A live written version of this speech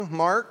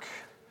Mark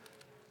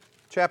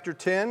chapter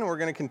 10. We're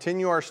going to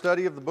continue our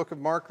study of the book of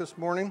Mark this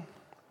morning.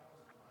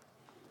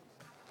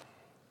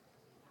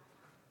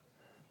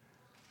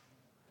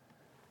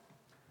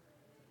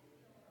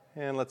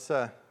 And let's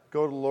go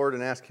to the Lord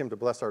and ask Him to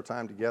bless our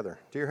time together.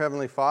 Dear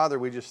Heavenly Father,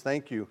 we just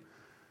thank You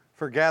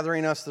for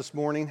gathering us this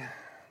morning.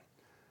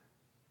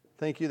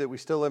 Thank You that we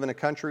still live in a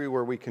country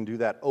where we can do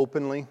that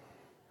openly.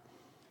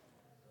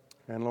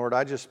 And Lord,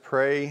 I just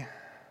pray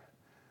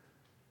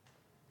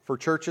for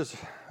churches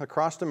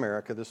across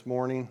America this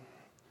morning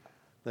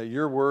that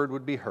Your word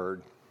would be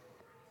heard.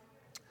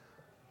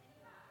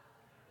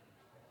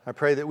 I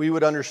pray that we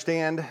would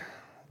understand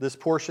this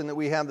portion that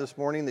we have this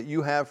morning that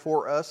You have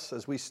for us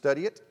as we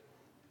study it.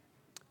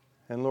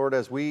 And Lord,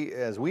 as we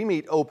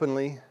meet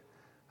openly,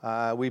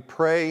 we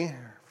pray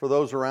for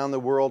those around the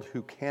world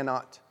who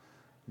cannot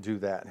do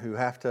that, who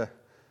have to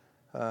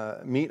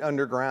meet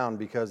underground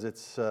because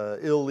it's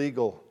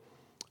illegal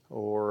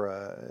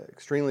or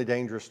extremely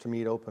dangerous to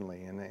meet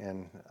openly.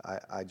 And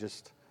I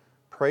just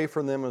pray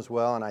for them as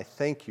well. And I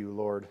thank You,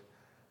 Lord,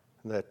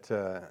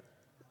 that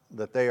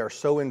they are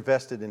so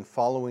invested in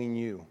following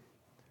You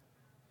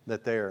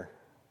that they are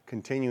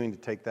continuing to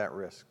take that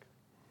risk.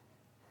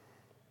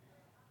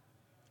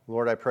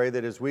 Lord, I pray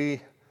that as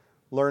we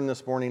learn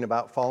this morning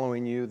about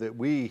following You, that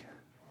we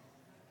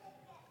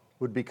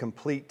would be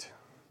complete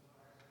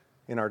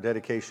in our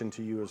dedication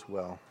to You as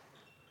well.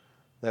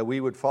 That we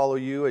would follow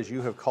You as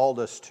You have called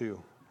us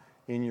to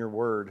in Your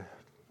word.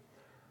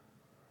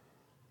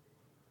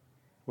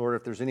 Lord,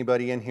 if there's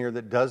anybody in here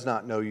that does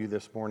not know You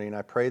this morning,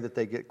 I pray that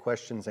they get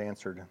questions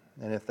answered.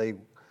 And if they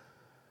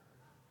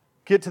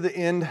get to the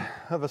end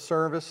of a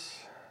service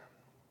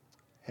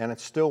and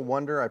it's still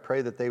wonder, I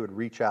pray that they would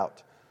reach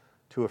out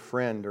to a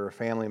friend or a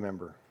family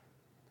member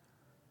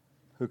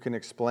who can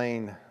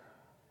explain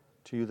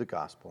to You the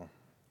gospel.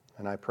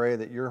 And I pray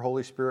that Your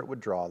Holy Spirit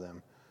would draw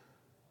them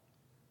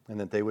and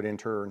that they would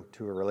enter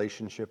into a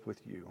relationship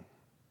with You.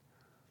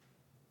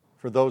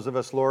 For those of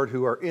us, Lord,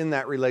 who are in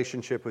that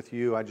relationship with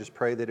You, I just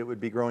pray that it would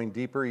be growing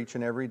deeper each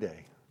and every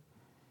day.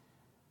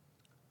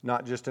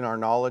 Not just in our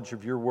knowledge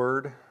of Your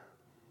word,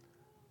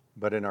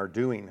 but in our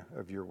doing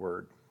of Your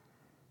word.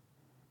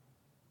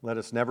 Let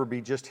us never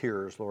be just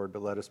hearers, Lord,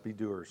 but let us be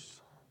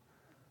doers.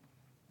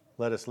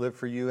 Let us live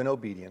for You in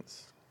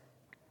obedience.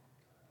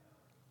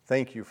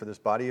 Thank You for this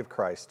body of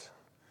Christ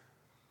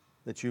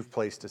that You've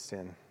placed us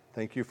in.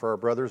 Thank You for our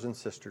brothers and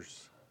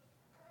sisters.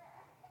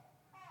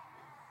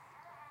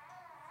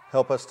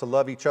 Help us to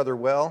love each other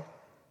well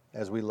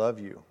as we love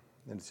You.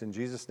 And it's in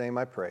Jesus' name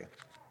I pray.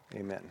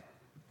 Amen.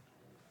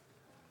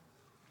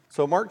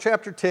 So Mark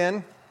chapter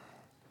 10,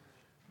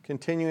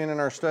 continuing in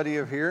our study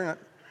of here.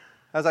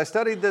 As I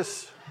studied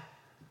this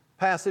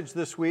passage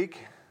this week,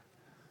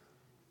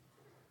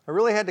 I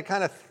really had to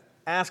kind of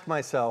ask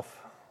myself,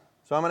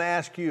 so I'm going to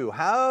ask you,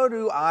 how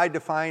do I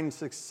define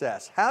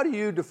success? How do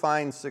you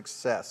define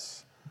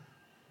success?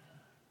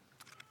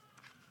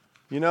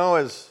 You know,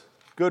 as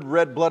good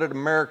red-blooded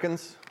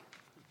Americans,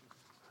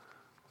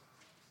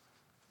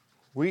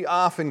 we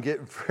often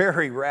get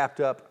very wrapped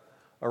up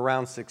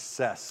around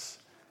success.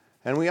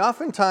 And we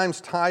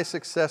oftentimes tie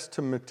success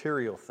to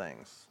material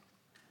things.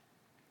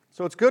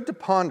 So it's good to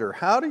ponder,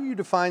 how do you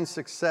define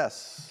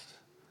success?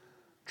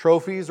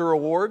 Trophies or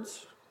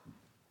awards?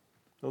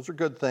 Those are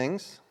good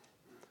things.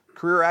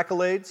 Career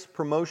accolades,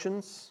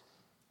 promotions,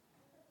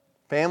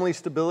 family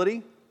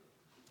stability,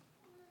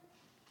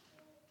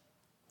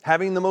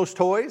 having the most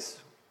toys.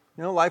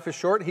 You know, life is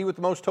short. He with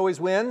the most toys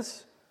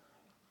wins.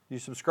 You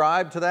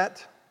subscribe to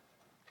that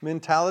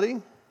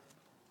mentality?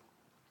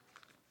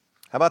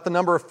 How about the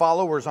number of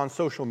followers on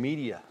social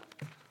media?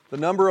 The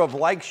number of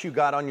likes you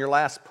got on your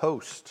last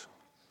post?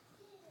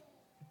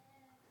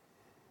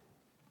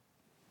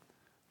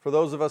 For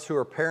those of us who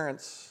are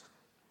parents,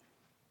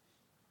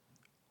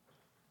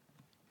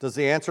 does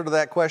the answer to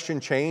that question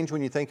change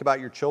when you think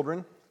about your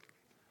children?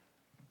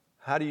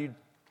 How do you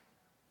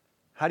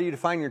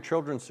define your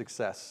children's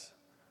success?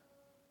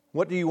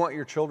 What do you want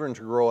your children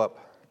to grow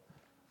up?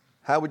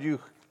 When would you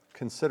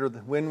consider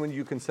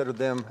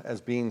them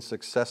as being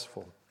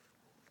successful?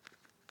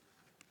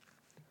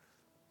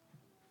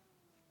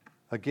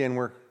 Again,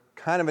 we're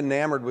kind of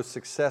enamored with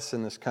success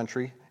in this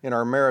country, in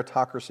our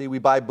meritocracy. We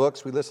buy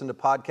books, we listen to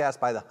podcasts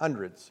by the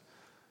hundreds,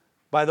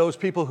 by those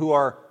people who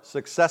are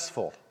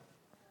successful,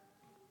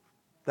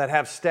 that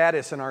have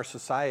status in our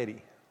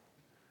society,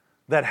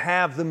 that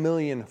have the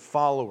million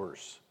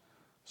followers.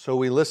 So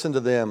we listen to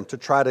them to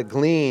try to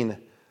glean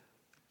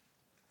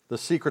the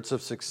secrets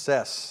of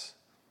success.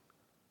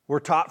 We're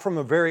taught from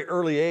a very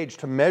early age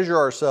to measure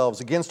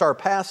ourselves against our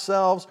past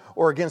selves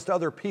or against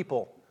other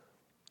people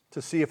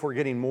to see if we're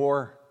getting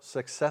more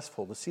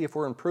successful, to see if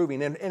we're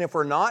improving. And if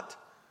we're not,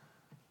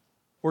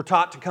 we're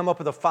taught to come up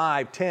with a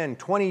 5, 10,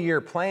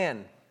 20-year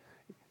plan.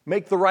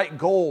 Make the right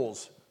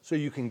goals so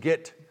you can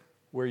get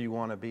where you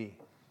want to be.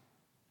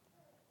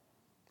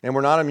 And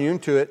we're not immune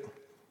to it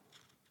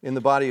in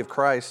the body of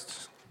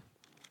Christ.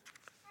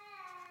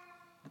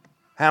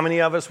 How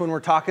many of us, when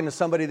we're talking to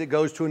somebody that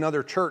goes to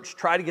another church,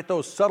 try to get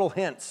those subtle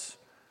hints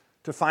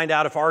to find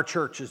out if our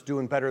church is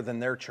doing better than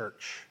their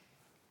church?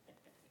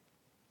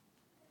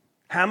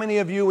 How many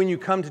of you, when you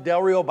come to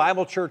Del Rio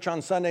Bible Church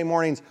on Sunday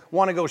mornings,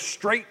 want to go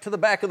straight to the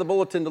back of the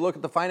bulletin to look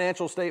at the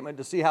financial statement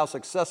to see how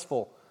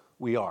successful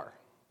we are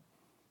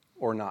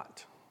or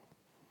not?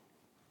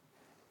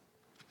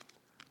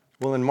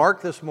 Well, in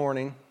Mark this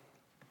morning,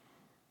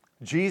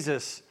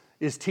 Jesus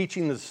is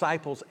teaching the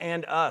disciples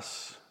and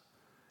us.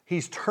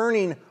 He's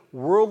turning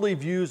worldly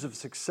views of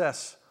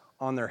success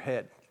on their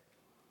head.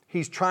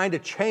 He's trying to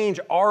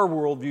change our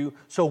worldview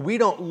so we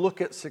don't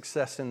look at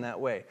success in that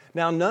way.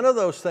 Now, none of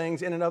those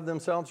things in and of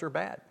themselves are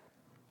bad,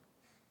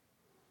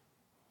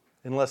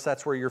 unless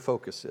that's where your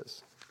focus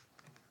is.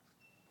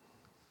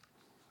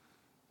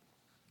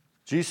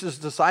 Jesus'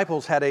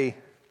 disciples had a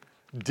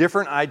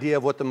different idea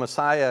of what the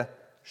Messiah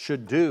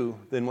should do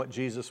than what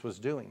Jesus was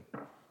doing.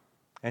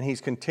 And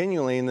he's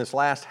continually, in this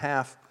last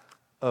half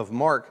of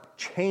Mark,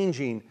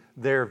 changing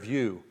their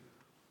view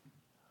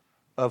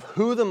of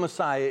who the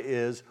Messiah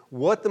is,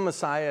 what the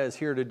Messiah is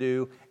here to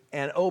do,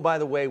 and, oh, by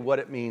the way, what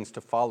it means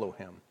to follow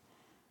him.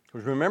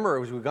 Because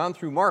remember, as we've gone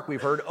through Mark,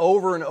 we've heard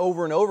over and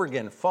over and over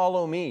again,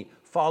 follow me,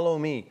 follow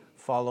me,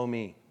 follow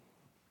me.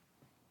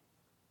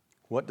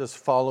 What does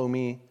follow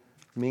me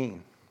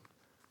mean?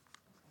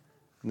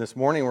 And this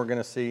morning we're going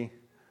to see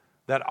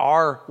that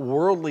our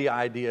worldly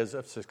ideas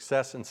of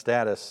success and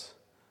status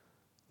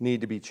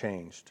need to be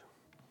changed.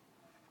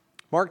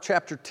 Mark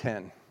chapter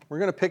 10. We're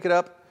going to pick it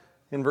up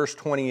in verse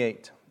 28.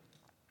 It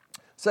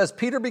says,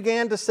 Peter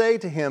began to say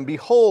to him,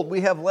 Behold,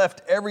 we have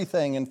left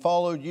everything and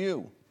followed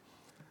you.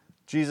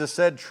 Jesus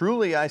said,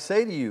 Truly I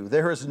say to you,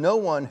 there is no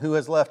one who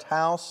has left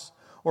house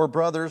or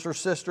brothers or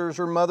sisters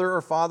or mother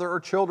or father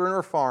or children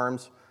or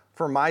farms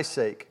for my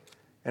sake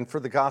and for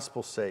the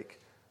gospel's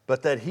sake,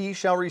 but that he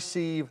shall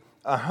receive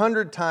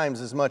 100 times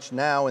as much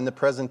now in the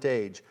present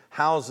age,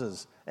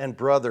 houses and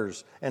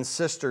brothers and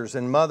sisters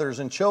and mothers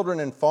and children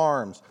and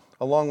farms,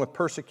 along with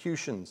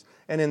persecutions,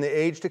 and in the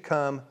age to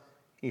come,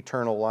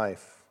 eternal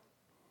life.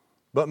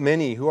 But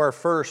many who are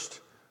first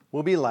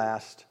will be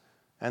last,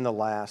 and the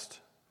last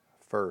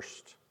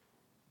first.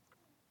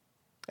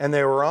 And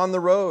they were on the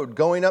road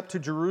going up to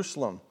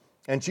Jerusalem,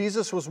 and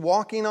Jesus was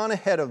walking on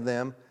ahead of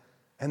them,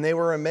 and they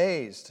were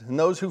amazed, and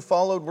those who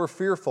followed were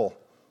fearful.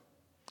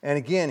 And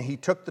again, he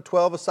took the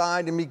 12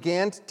 aside and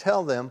began to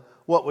tell them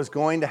what was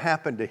going to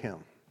happen to him.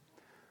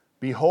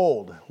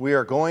 Behold, we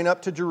are going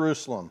up to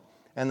Jerusalem,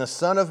 and the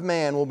Son of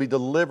Man will be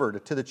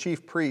delivered to the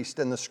chief priests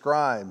and the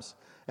scribes,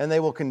 and they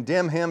will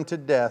condemn him to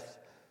death,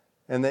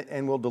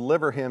 and will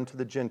deliver him to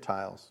the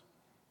Gentiles.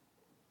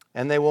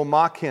 And they will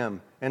mock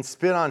him, and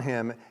spit on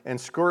him,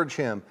 and scourge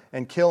him,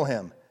 and kill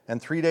him.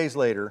 And 3 days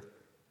later,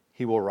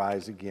 he will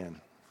rise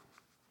again.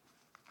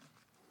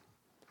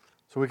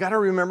 So we got to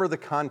remember the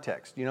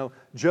context. You know,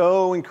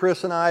 Joe and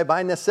Chris and I,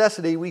 by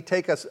necessity, we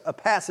take a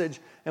passage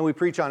and we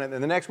preach on it.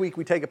 And the next week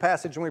we take a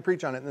passage and we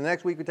preach on it. And the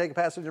next week we take a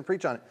passage and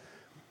preach on it.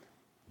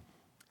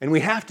 And we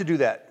have to do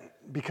that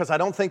because I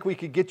don't think we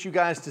could get you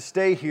guys to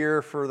stay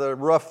here for the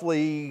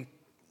roughly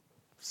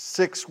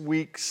 6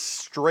 weeks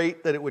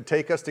straight that it would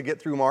take us to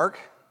get through Mark.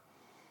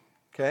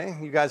 Okay,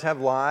 you guys have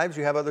lives,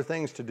 you have other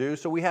things to do,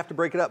 so we have to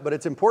break it up. But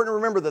it's important to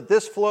remember that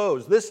this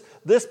flows,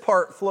 this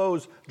part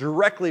flows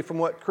directly from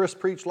what Chris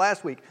preached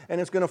last week, and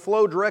it's going to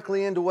flow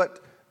directly into what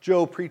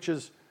Joe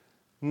preaches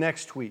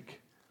next week.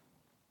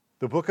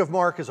 The book of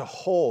Mark is a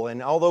whole,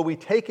 and although we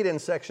take it in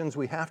sections,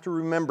 we have to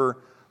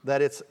remember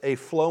that it's a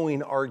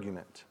flowing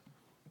argument.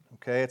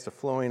 Okay, it's a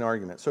flowing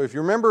argument. So if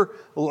you remember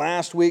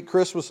last week,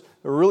 Chris was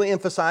really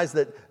emphasized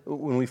that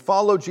when we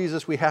follow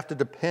Jesus, we have to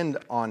depend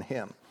on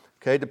him.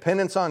 Okay,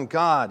 dependence on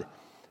God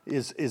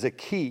is a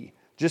key.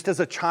 Just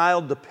as a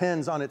child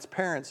depends on its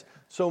parents,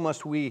 so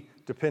must we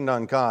depend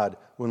on God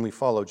when we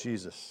follow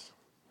Jesus.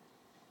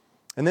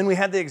 And then we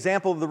had the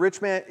example of the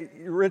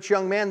rich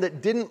young man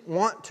that didn't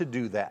want to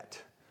do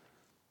that.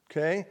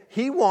 Okay,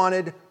 he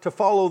wanted to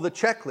follow the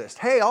checklist.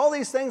 Hey, all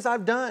these things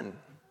I've done.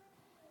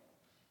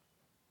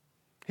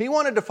 He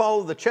wanted to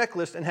follow the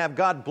checklist and have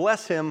God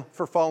bless him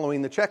for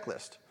following the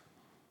checklist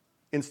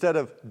instead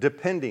of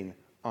depending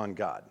on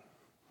God.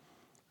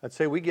 I'd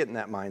say we get in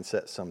that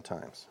mindset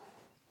sometimes.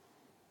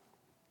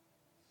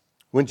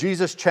 When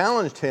Jesus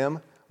challenged him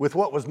with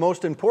what was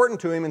most important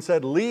to him and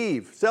said,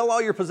 leave, sell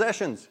all your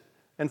possessions,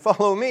 and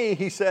follow me,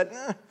 he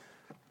said,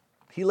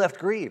 he left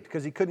grieved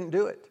because he couldn't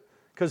do it.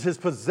 Because his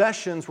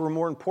possessions were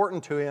more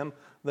important to him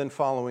than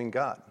following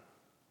God.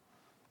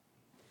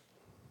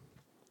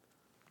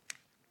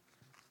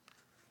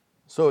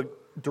 So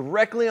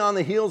directly on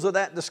the heels of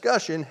that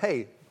discussion,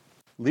 hey,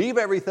 leave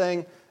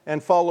everything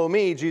and follow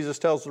me, Jesus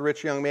tells the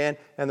rich young man,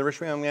 and the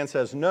rich young man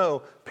says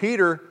no.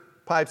 Peter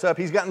pipes up.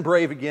 He's gotten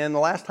brave again. The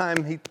last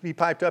time he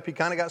piped up, he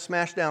kind of got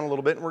smashed down a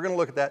little bit, and we're going to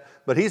look at that.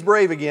 But he's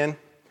brave again.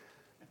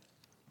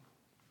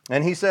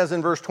 And he says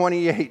in verse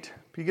 28,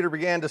 Peter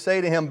began to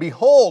say to him,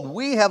 Behold,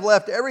 we have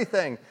left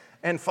everything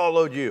and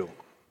followed you.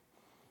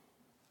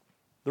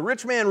 The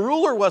rich young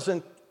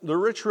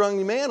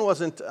man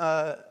wasn't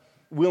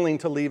willing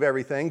to leave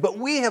everything, but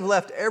we have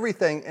left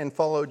everything and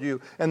followed you.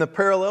 And the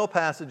parallel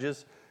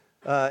passages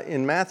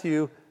in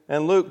Matthew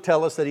and Luke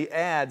tell us that he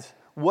adds,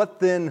 what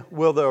then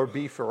will there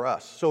be for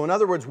us? So in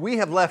other words, we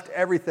have left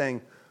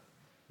everything.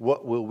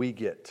 What will we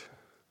get?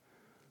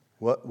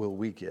 What will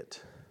we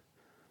get?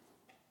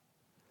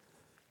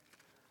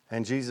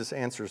 And Jesus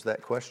answers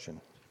that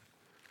question.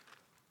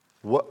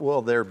 What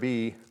will there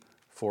be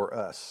for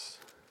us?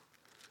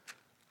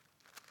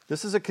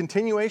 This is a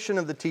continuation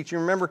of the teaching.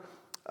 Remember,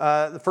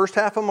 the first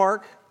half of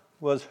Mark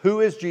was, who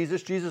is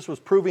Jesus? Jesus was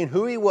proving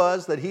who he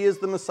was, that he is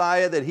the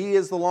Messiah, that he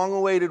is the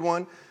long-awaited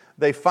one.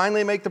 They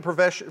finally make the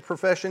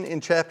profession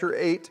in chapter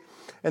 8.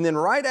 And then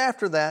right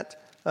after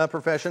that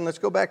profession, let's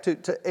go back to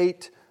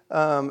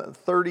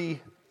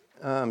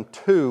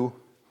 8:32.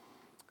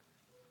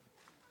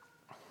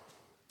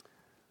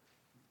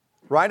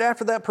 Right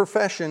after that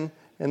profession,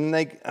 and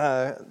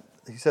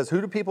he says, who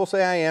do people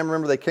say I am?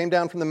 Remember, they came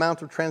down from the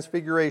Mount of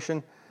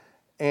Transfiguration,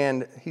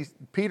 and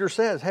Peter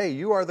says, hey,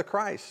 you are the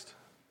Christ.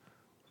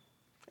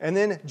 And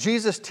then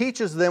Jesus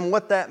teaches them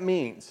what that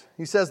means.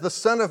 He says, the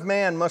Son of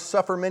Man must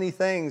suffer many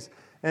things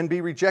and be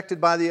rejected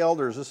by the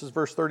elders. This is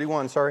verse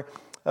 31, sorry.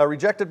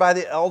 Rejected by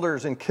the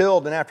elders and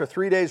killed, and after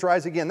 3 days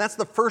rise again. That's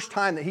the first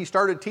time that he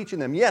started teaching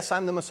them, yes,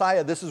 I'm the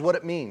Messiah, this is what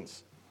it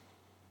means.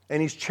 And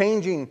he's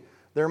changing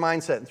their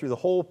mindset. And through the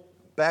whole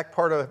back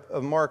part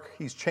of Mark,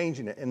 he's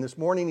changing it. And this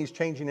morning he's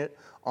changing it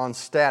on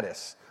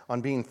status, on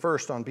being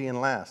first, on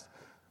being last.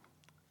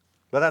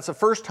 But that's the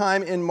first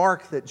time in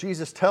Mark that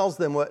Jesus tells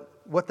them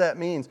what that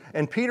means.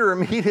 And Peter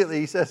immediately,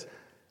 he says,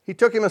 he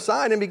took him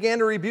aside and began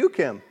to rebuke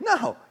him.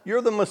 No,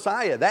 you're the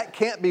Messiah. That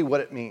can't be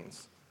what it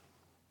means.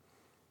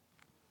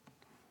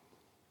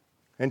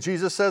 And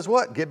Jesus says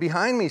what? Get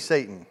behind me,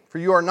 Satan, for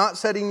you are not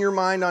setting your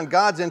mind on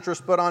God's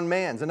interest, but on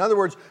man's. In other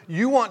words,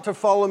 you want to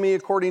follow me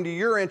according to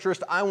your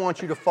interest. I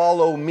want you to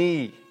follow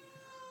me.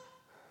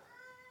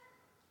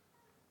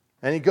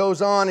 And he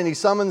goes on and he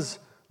summons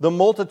the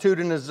multitude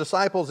and his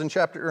disciples in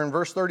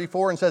verse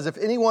 34 and says, if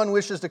anyone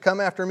wishes to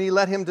come after me,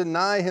 let him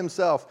deny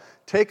himself,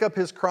 take up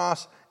his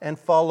cross and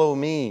follow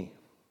me.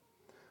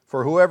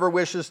 For whoever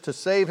wishes to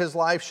save his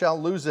life shall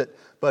lose it,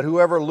 but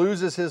whoever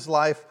loses his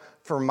life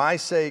for my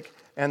sake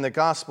and the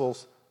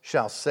gospel's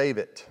shall save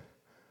it.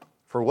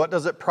 For what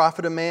does it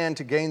profit a man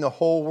to gain the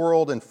whole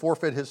world and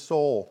forfeit his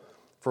soul?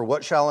 For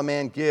what shall a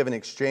man give in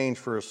exchange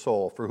for his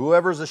soul? For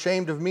whoever is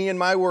ashamed of me and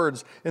my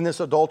words in this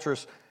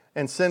adulterous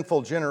and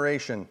sinful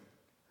generation,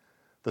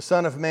 the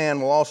Son of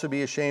Man will also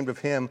be ashamed of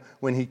him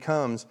when he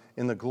comes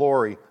in the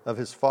glory of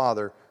his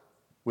Father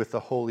with the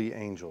holy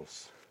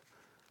angels.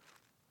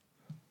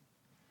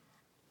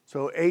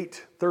 So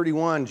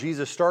 8:31,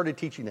 Jesus started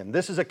teaching them.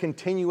 This is a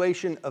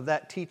continuation of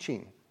that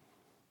teaching.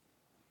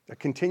 A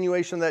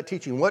continuation of that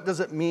teaching. What does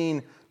it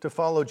mean to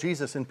follow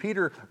Jesus? And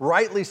Peter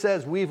rightly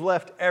says, we've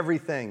left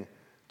everything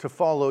to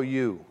follow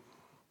you.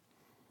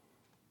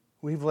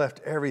 We've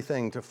left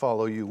everything to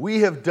follow you.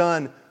 We have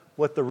done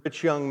what the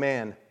rich young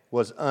man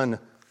was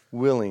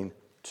unwilling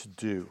to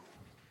do.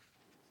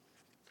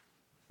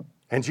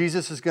 And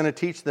Jesus is going to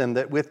teach them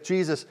that with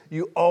Jesus,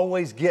 you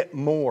always get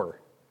more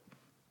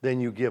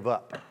than you give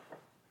up.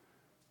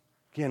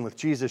 Again, with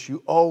Jesus,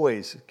 you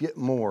always get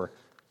more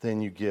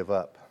than you give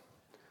up.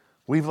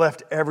 We've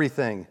left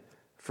everything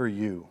for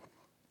you.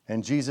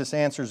 And Jesus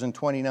answers in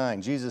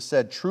 29. Jesus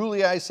said,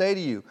 truly I say to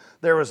you,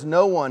 there is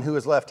no one who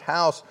has left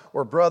house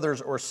or brothers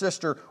or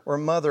sister or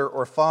mother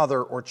or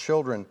father or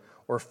children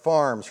or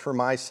farms for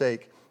my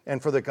sake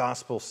and for the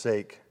gospel's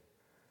sake,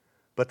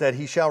 but that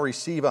he shall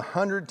receive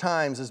 100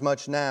 times as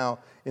much now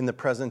in the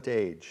present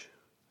age.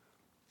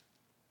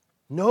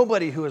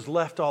 Nobody who has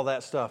left all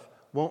that stuff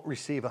won't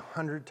receive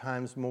 100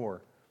 times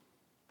more.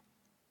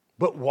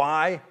 But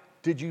why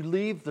did you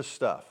leave the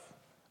stuff?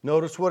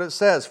 Notice what it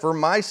says, for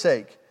my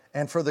sake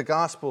and for the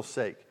gospel's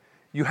sake.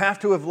 You have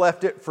to have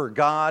left it for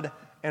God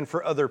and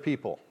for other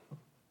people.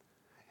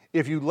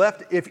 If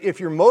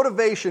your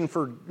motivation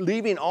for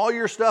leaving all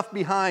your stuff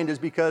behind is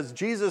because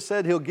Jesus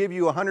said he'll give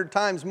you 100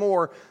 times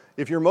more,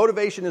 if your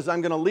motivation is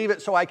I'm going to leave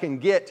it so I can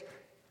get,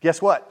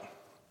 guess what?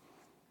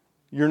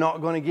 You're not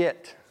going to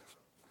get.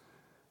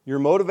 Your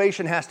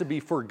motivation has to be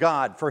for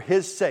God, for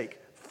his sake.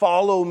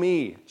 Follow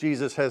me,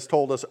 Jesus has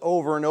told us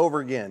over and over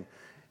again.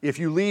 If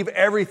you leave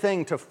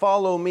everything to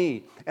follow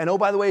me, and oh,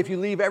 by the way, if you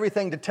leave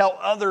everything to tell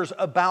others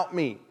about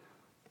me,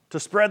 to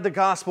spread the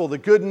gospel, the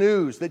good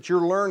news that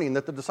you're learning,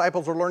 that the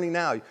disciples are learning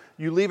now,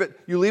 you leave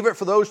it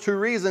for those two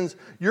reasons,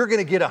 you're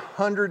going to get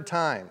 100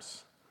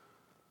 times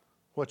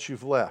what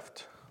you've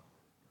left.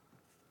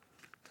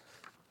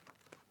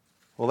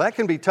 Well, that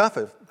can be tough,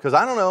 because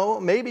I don't know,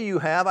 maybe you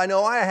have, I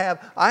know I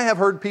have. I have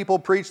heard people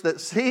preach that,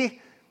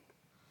 see,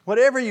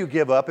 whatever you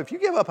give up, if you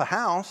give up a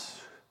house,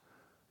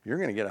 you're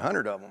going to get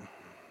 100 of them.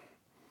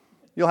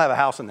 You'll have a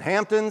house in the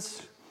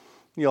Hamptons.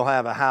 You'll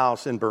have a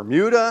house in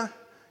Bermuda.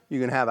 You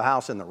can have a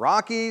house in the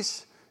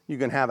Rockies. You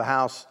can have a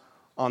house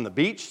on the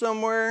beach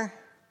somewhere.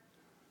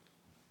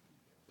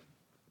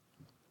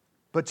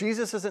 But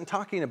Jesus isn't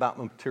talking about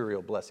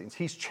material blessings.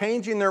 He's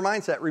changing their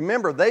mindset.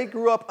 Remember, they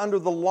grew up under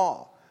the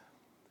law.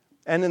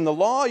 And in the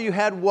law, you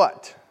had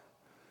what?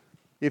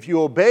 If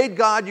you obeyed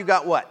God, you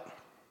got what?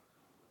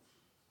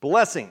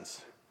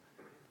 blessings.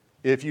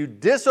 If you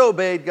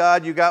disobeyed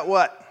God, you got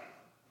what?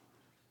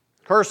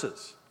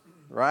 Curses,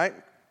 right?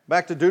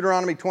 Back to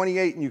Deuteronomy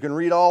 28, and you can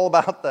read all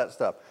about that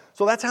stuff.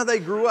 So that's how they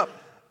grew up.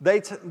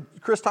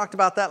 Chris talked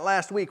about that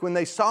last week. When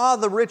they saw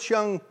the rich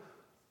young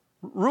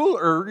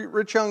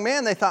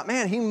man, they thought,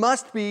 man, he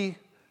must be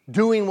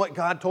doing what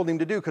God told him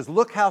to do, because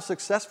look how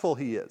successful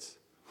he is.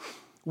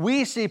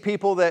 We see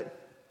people that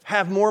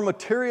have more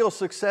material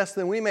success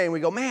than we may, and we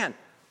go, man,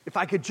 if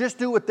I could just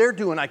do what they're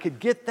doing, I could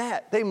get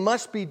that. They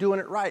must be doing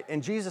it right.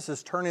 And Jesus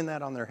is turning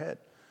that on their head.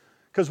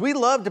 Because we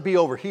love to be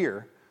over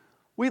here.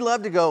 We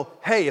love to go,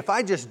 hey, if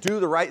I just do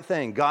the right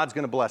thing, God's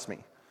going to bless me.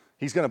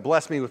 He's going to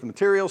bless me with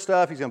material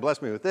stuff. He's going to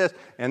bless me with this.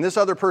 And this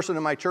other person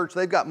in my church,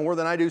 they've got more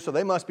than I do, so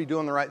they must be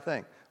doing the right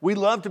thing. We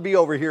love to be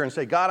over here and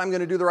say, God, I'm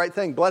going to do the right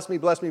thing. Bless me,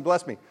 bless me,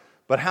 bless me.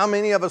 But how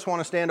many of us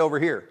want to stand over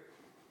here?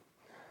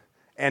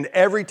 And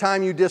every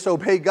time you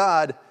disobey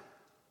God,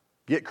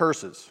 get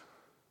curses.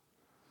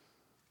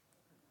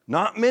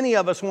 Not many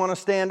of us want to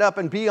stand up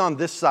and be on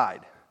this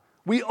side.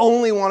 We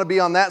only want to be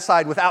on that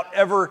side without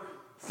ever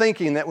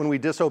thinking that when we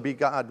disobey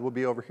God, we'll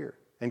be over here.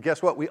 And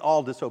guess what? We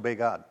all disobey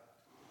God.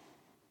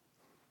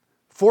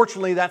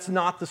 Fortunately, that's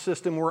not the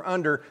system we're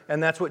under,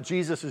 and that's what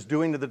Jesus is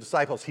doing to the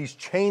disciples. He's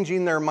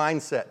changing their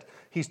mindset.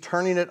 He's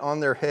turning it on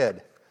their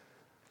head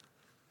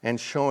and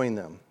showing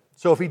them.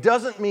 So if he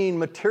doesn't mean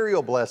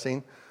material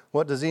blessing,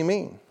 what does he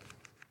mean?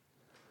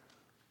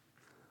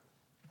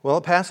 Well,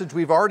 a passage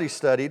we've already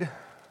studied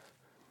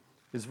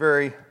is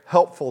very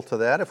helpful to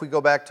that. If we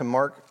go back to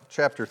Mark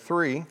chapter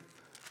 3,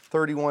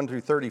 31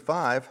 through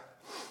 35,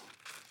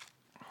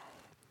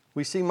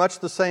 we see much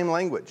the same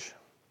language.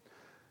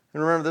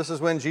 And remember, this is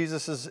when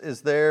Jesus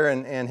is there,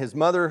 and his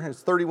mother,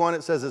 it's 31,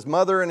 it says, his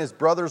mother and his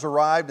brothers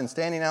arrived, and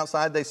standing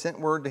outside, they sent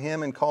word to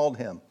him and called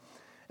him.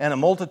 And a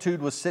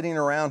multitude was sitting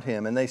around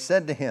him, and they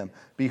said to him,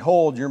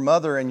 behold, your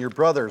mother and your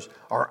brothers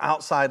are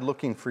outside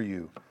looking for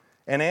you.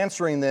 And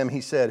answering them, he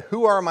said,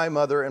 who are my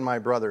mother and my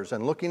brothers?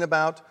 And looking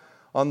about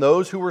on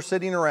those who were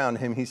sitting around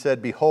him, he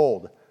said,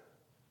 behold,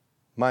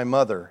 my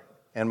mother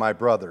and my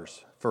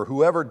brothers. For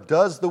whoever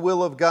does the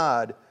will of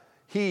God,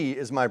 he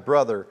is my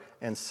brother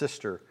and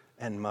sister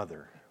and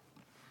mother.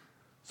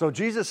 So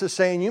Jesus is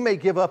saying, you may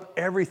give up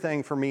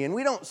everything for me. And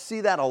we don't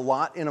see that a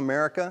lot in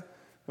America,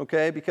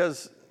 okay?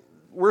 Because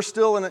we're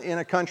still in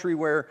a country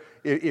where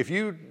if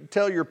you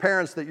tell your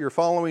parents that you're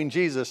following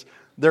Jesus,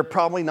 they're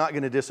probably not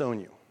going to disown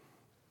you,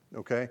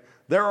 okay?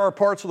 There are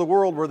parts of the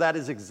world where that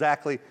is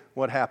exactly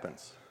what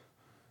happens,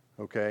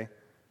 okay?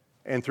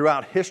 And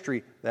throughout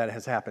history, that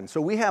has happened.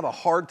 So we have a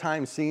hard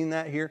time seeing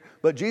that here.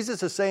 But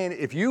Jesus is saying,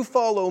 if you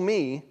follow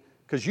me,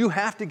 because you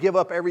have to give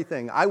up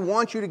everything. I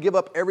want you to give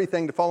up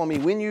everything to follow me.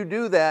 When you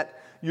do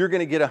that, you're going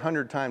to get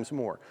 100 times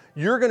more.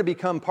 You're going to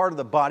become part of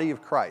the body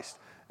of Christ.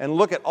 And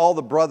look at all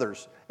the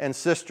brothers and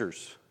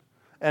sisters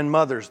and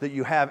mothers that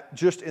you have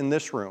just in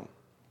this room.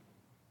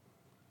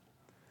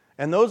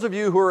 And those of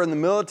you who are in the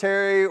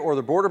military or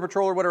the Border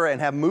Patrol or whatever and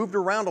have moved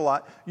around a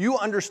lot, you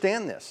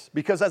understand this.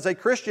 Because as a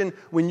Christian,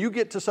 when you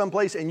get to some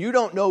place and you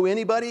don't know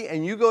anybody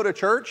and you go to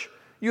church,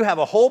 you have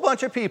a whole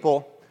bunch of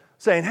people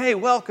saying, hey,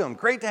 welcome,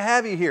 great to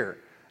have you here.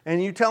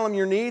 And you tell them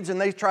your needs,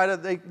 and they try to,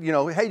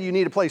 hey, do you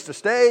need a place to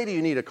stay? Do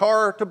you need a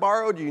car to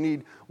borrow? Do you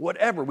need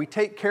whatever? We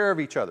take care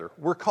of each other.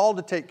 We're called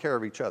to take care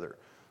of each other.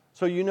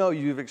 So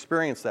you've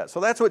experienced that.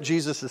 So that's what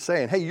Jesus is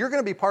saying. Hey, you're going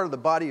to be part of the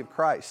body of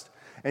Christ,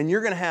 and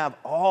you're going to have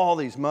all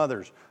these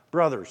mothers,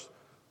 brothers,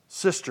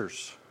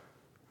 sisters.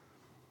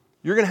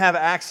 You're going to have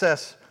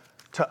access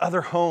to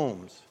other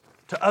homes,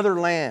 to other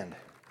land.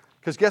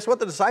 Because guess what?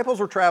 The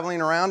disciples were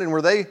traveling around, and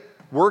were they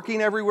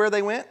working everywhere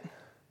they went?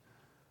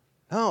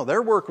 No,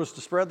 their work was to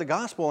spread the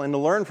gospel and to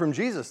learn from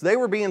Jesus. They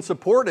were being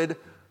supported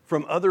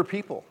from other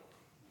people.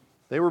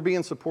 They were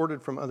being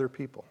supported from other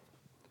people.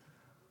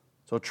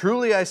 So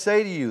truly I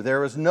say to you,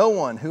 there is no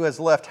one who has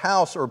left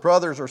house or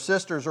brothers or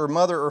sisters or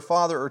mother or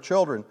father or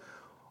children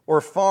or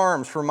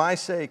farms for my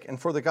sake and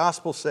for the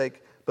gospel's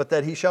sake, but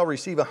that he shall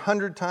receive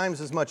 100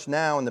 times as much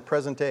now in the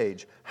present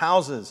age,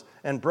 houses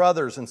and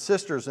brothers and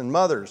sisters and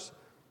mothers,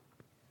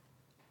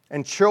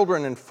 and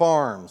children and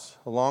farms,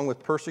 along with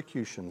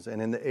persecutions,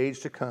 and in the age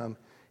to come,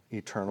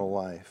 eternal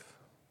life.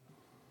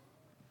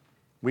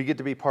 We get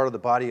to be part of the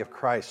body of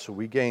Christ, so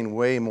we gain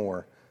way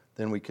more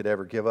than we could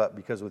ever give up,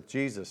 because with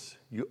Jesus,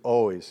 you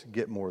always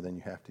get more than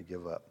you have to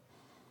give up.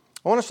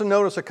 I want us to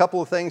notice a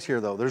couple of things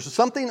here, though. There's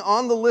something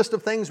on the list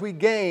of things we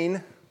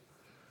gain,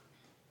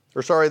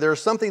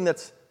 there's something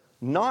that's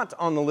not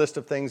on the list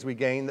of things we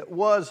gain that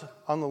was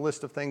on the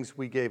list of things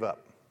we gave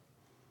up.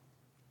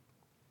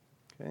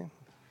 Okay?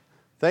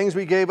 Things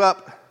we gave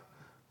up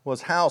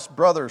was house,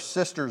 brothers,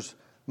 sisters,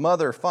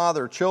 mother,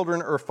 father,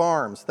 children, or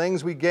farms.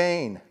 Things we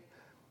gain: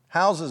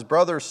 houses,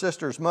 brothers,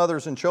 sisters,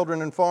 mothers, and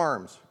children, and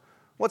farms.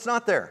 What's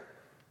not there?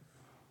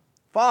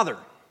 Father.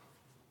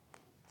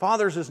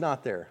 Fathers is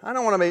not there. I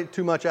don't want to make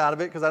too much out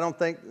of it because I don't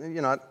think,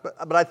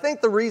 but I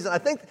think I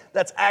think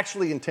that's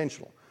actually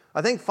intentional.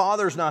 I think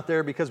father's not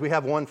there because we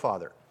have one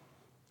father,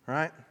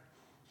 right?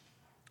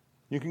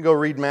 You can go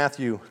read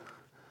Matthew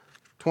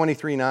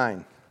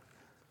 23:9.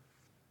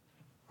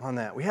 on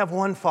that. We have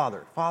one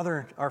Father,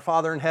 our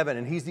Father in heaven,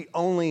 and He's the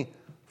only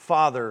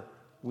Father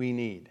we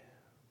need.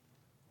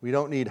 We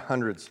don't need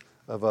hundreds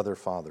of other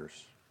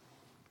fathers.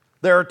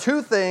 There are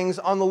two things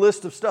on the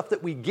list of stuff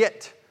that we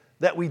get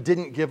that we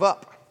didn't give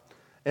up.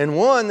 And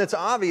one that's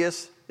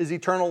obvious is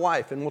eternal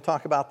life, and we'll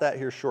talk about that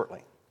here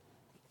shortly.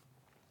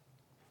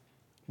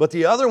 But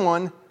the other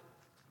one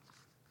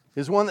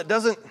is one that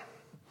doesn't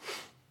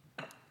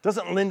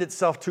lend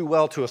itself too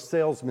well to a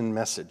salesman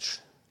message.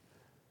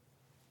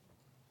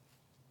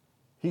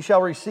 He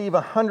shall receive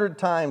 100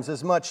 times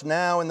as much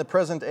now in the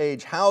present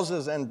age,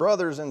 houses and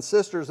brothers and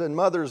sisters and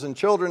mothers and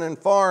children and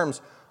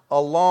farms,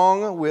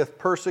 along with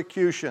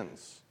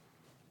persecutions.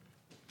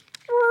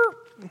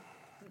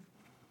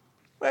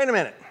 Wait a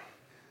minute.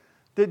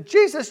 Did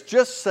Jesus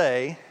just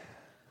say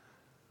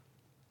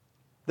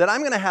that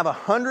I'm going to have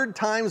 100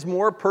 times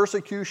more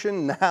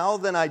persecution now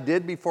than I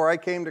did before I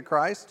came to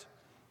Christ?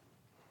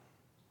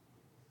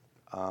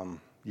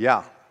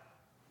 Yeah.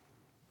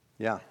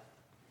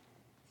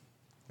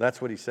 That's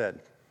what he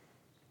said.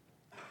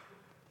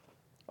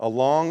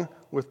 Along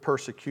with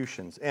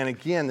persecutions. And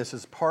again, this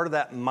is part of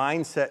that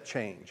mindset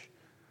change.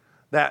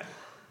 That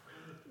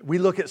we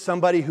look at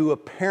somebody who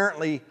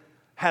apparently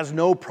has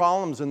no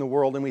problems in the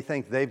world and we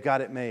think they've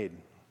got it made.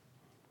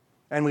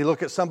 And we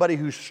look at somebody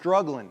who's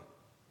struggling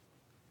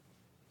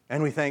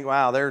and we think,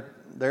 wow, they're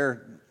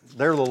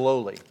the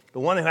lowly. The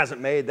one who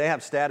hasn't made, they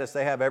have status,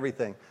 they have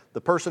everything.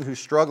 The person who's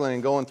struggling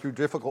and going through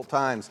difficult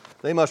times,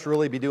 they must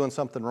really be doing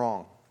something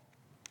wrong.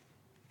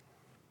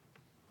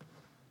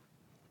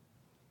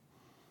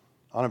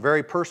 On a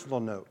very personal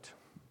note,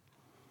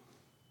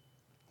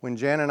 when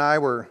Jan and I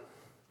were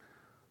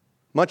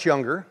much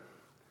younger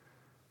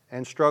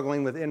and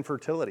struggling with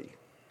infertility,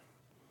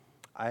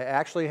 I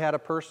actually had a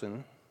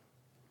person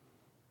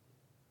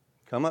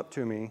come up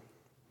to me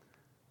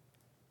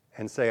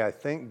and say, I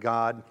think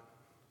God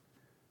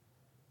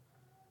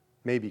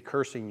may be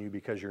cursing you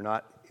because you're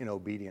not in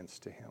obedience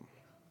to Him.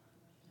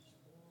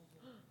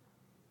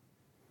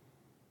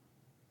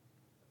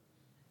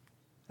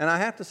 And I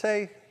have to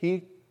say,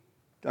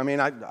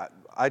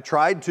 I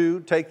tried to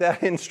take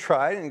that in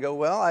stride and go,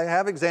 well, I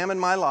have examined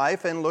my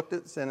life and looked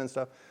at sin and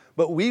stuff.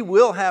 But we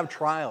will have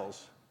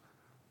trials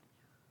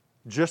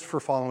just for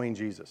following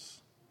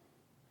Jesus.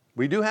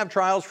 We do have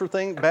trials for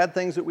bad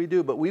things that we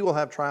do, but we will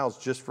have trials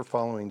just for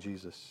following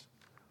Jesus.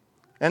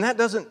 And that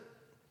doesn't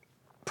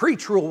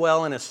preach real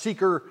well in a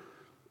seeker,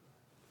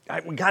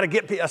 we got to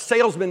get a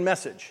salesman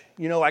message.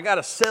 I got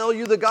to sell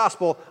you the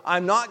gospel.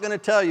 I'm not going to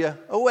tell you,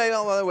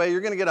 by the way,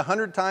 you're going to get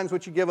 100 times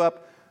what you give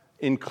up,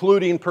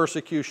 including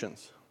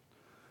persecutions.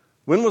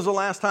 When was the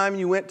last time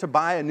you went to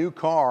buy a new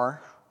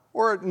car,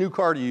 or a new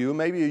car to you,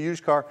 maybe a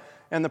used car,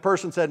 and the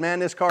person said, man,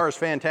 this car is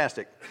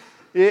fantastic.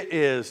 It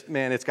is,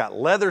 man, it's got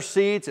leather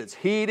seats, it's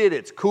heated,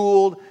 it's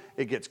cooled,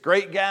 it gets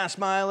great gas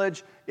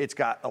mileage, it's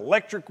got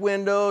electric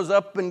windows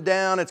up and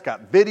down, it's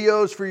got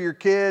videos for your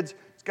kids,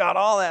 it's got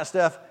all that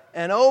stuff.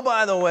 And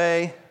by the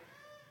way,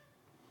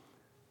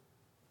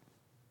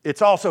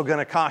 it's also going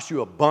to cost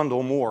you a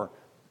bundle more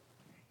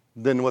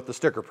than what the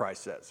sticker price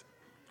says.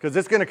 Because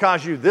it's going to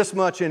cost you this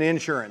much in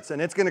insurance,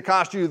 and it's going to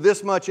cost you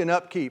this much in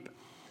upkeep.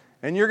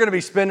 And you're going to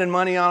be spending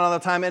money on it all the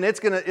time, and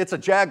it's a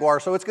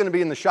Jaguar, so it's going to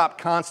be in the shop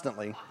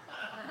constantly.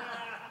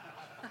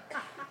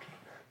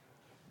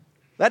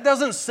 That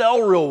doesn't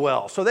sell real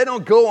well, so they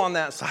don't go on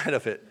that side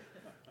of it.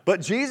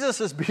 But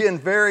Jesus is being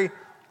very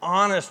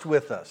honest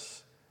with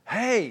us.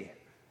 Hey,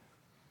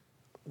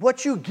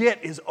 what you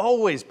get is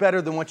always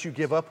better than what you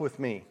give up with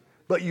me,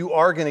 but you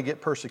are going to get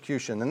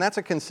persecution. And that's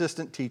a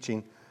consistent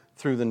teaching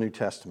through the New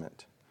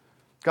Testament.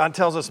 God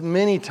tells us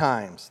many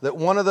times that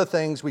one of the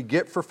things we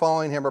get for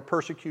following Him are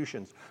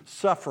persecutions,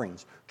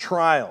 sufferings,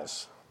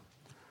 trials.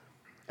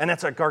 And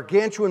that's a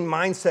gargantuan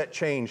mindset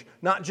change,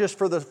 not just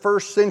for the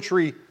first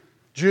century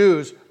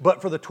Jews,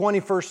 but for the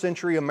 21st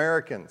century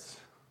Americans.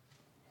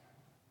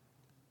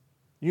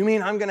 You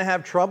mean I'm going to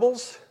have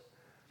troubles?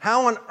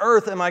 How on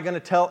earth am I going to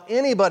tell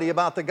anybody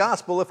about the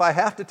gospel if I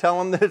have to tell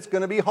them that it's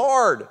going to be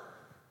hard?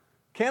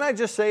 Can't I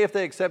just say if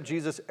they accept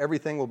Jesus,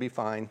 everything will be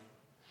fine?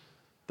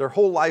 Their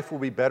whole life will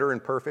be better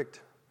and perfect?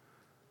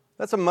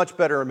 That's a much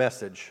better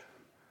message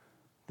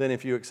than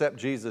if you accept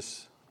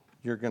Jesus,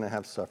 you're going to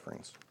have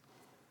sufferings.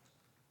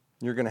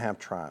 You're going to have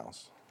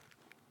trials.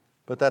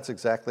 But that's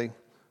exactly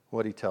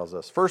what He tells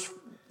us.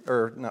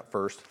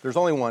 There's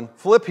only one.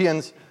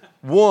 Philippians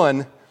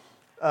 1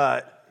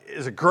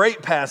 is a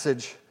great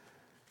passage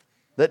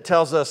that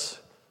tells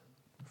us,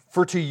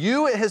 for to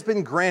you it has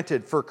been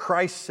granted for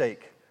Christ's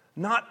sake,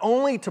 not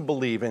only to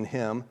believe in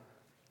Him,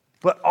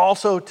 but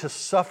also to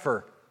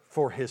suffer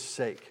for His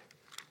sake.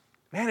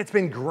 Man, it's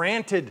been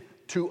granted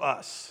to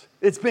us.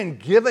 It's been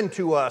given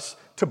to us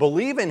to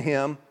believe in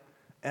Him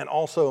and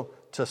also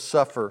to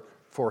suffer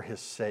for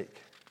His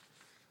sake.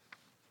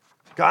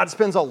 God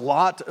spends a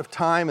lot of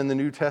time in the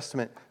New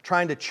Testament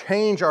trying to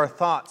change our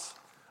thoughts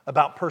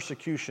about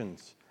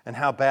persecutions and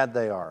how bad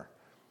they are.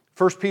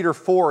 1 Peter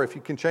 4, if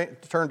you can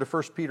turn to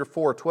 1 Peter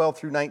 4, 12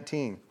 through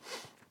 19.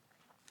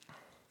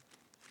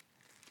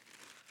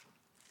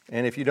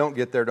 And if you don't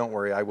get there, don't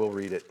worry, I will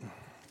read it.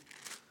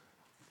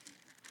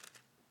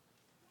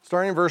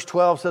 Starting in verse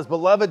 12 says,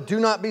 "Beloved, do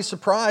not be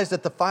surprised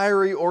at the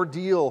fiery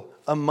ordeal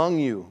among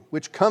you,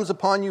 which comes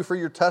upon you for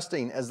your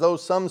testing, as though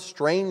some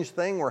strange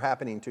thing were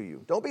happening to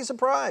you." Don't be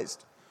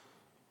surprised.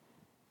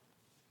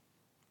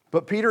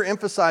 But Peter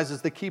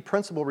emphasizes the key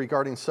principle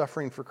regarding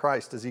suffering for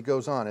Christ as he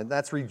goes on, and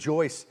that's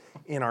rejoice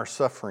in our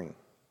suffering.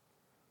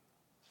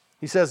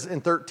 He says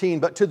in 13,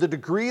 "But to the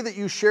degree that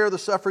you share the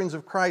sufferings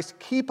of Christ,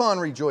 keep on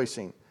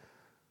rejoicing,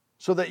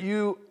 so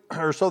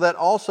that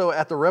also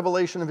at the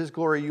revelation of his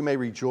glory you may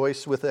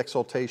rejoice with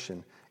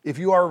exultation. If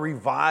you are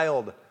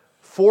reviled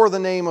for the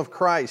name of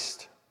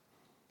Christ,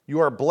 you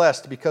are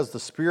blessed because the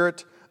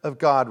Spirit of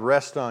God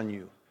rests on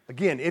you."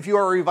 Again, if you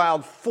are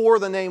reviled for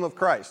the name of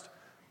Christ,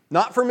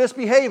 not for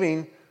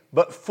misbehaving,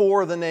 but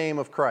for the name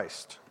of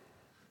Christ.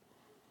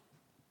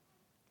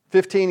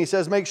 15, he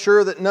says, "Make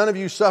sure that none of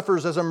you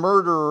suffers as a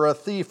murderer or a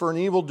thief or an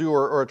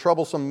evildoer or a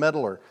troublesome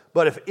meddler.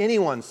 But if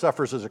anyone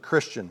suffers as a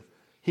Christian,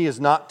 he is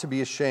not to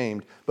be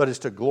ashamed, but is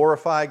to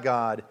glorify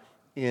God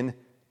in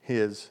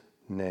his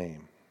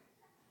name."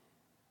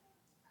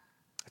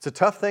 It's a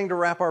tough thing to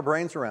wrap our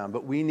brains around,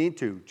 but we need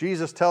to.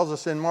 Jesus tells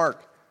us in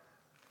Mark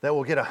that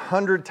we'll get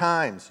 100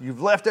 times.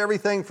 You've left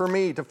everything for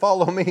me to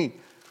follow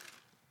me.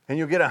 And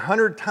you'll get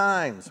 100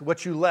 times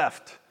what you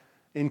left,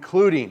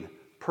 including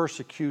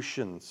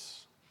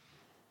persecutions.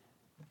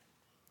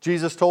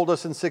 Jesus told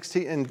us in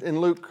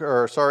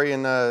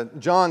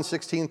John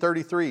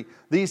 16:33,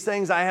 "These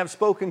things I have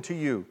spoken to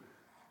you,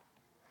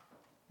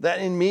 that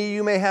in me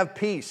you may have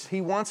peace."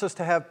 He wants us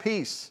to have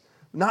peace,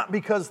 not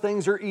because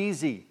things are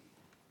easy.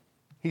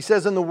 He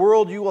says, "In the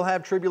world you will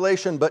have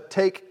tribulation, but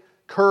take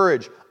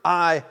courage.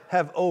 I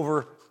have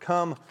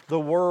overcome the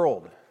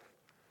world."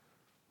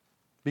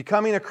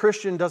 Becoming a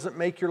Christian doesn't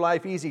make your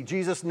life easy.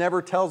 Jesus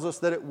never tells us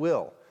that it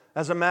will.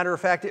 As a matter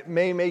of fact, it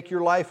may make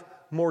your life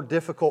more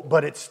difficult,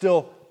 but it's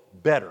still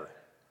better.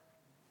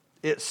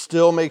 It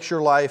still makes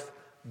your life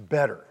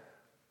better.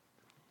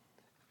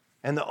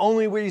 And the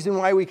only reason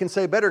why we can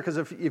say better, because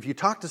if you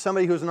talk to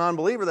somebody who's a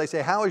non-believer, they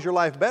say, "How is your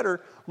life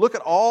better? Look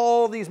at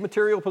all these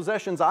material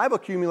possessions I've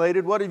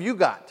accumulated. What have you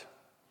got?"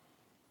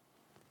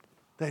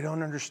 They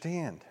don't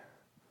understand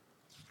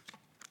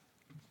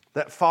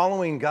that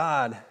following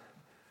God,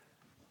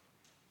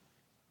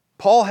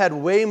 Paul had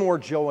way more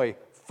joy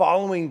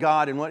following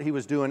God in what he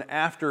was doing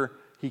after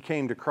he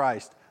came to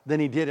Christ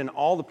than he did in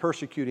all the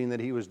persecuting that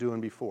he was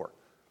doing before.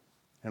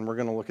 And we're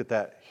going to look at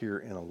that here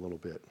in a little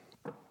bit.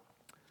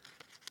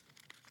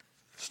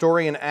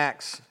 Story in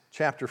Acts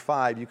chapter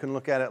 5, you can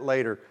look at it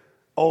later,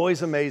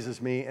 always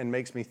amazes me and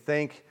makes me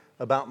think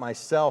about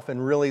myself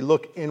and really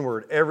look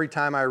inward every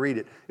time I read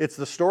it. It's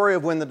the story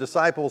of when the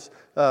disciples,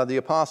 the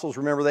apostles,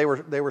 remember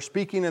they were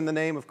speaking in the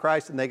name of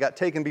Christ, and they got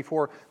taken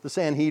before the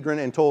Sanhedrin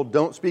and told,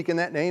 "Don't speak in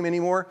that name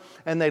anymore."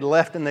 And they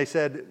left and they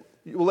said,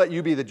 "We'll let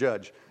you be the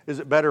judge. Is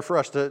it better for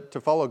us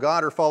to follow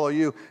God or follow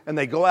you?" And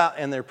they go out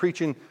and they're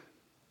preaching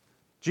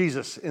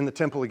Jesus in the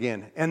temple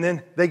again. And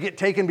then they get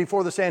taken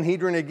before the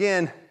Sanhedrin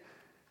again,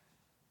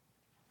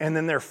 and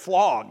then they're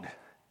flogged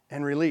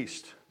and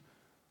released.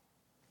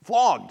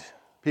 Flogged,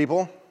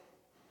 people.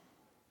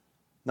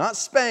 Not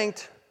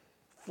spanked,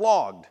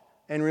 flogged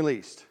and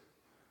released.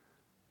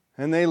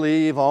 And they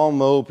leave all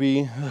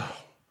mopey.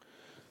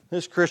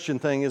 This Christian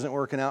thing isn't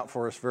working out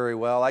for us very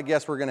well. I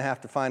guess we're going to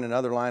have to find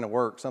another line of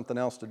work, something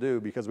else to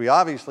do, because we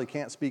obviously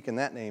can't speak in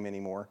that name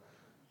anymore.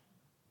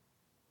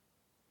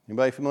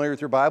 Anybody familiar with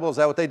your Bible? Is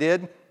that what they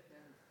did?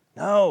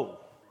 No.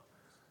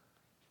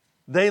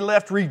 They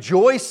left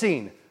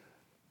rejoicing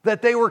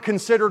that they were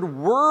considered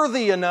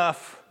worthy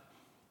enough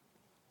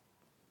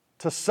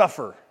to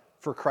suffer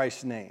for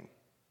Christ's name.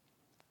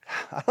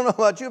 I don't know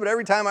about you, but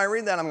every time I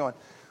read that, I'm going,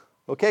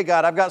 "Okay,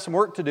 God, I've got some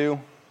work to do.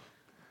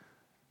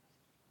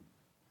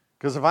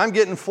 Because if I'm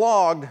getting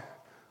flogged,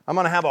 I'm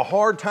going to have a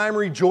hard time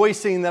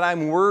rejoicing that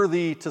I'm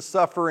worthy to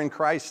suffer in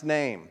Christ's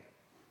name."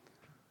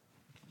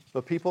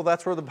 But people,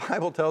 that's where the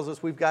Bible tells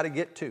us we've got to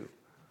get to.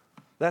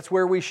 That's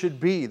where we should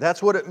be.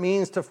 That's what it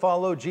means to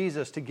follow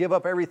Jesus, to give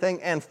up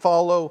everything and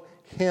follow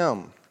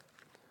Him.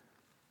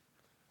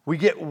 We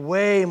get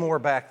way more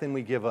back than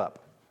we give up,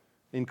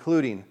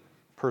 including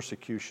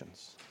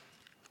persecutions.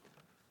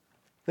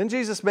 Then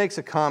Jesus makes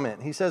a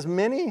comment. He says,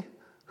 "Many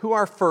who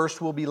are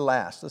first will be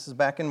last." This is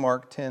back in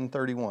Mark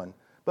 10:31.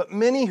 "But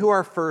many who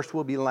are first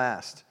will be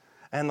last,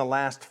 and the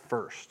last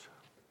first."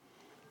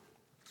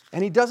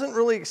 And he doesn't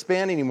really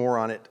expand anymore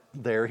on it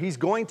there. He's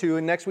going to,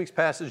 in next week's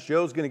passage,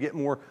 Joe's going to get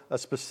more a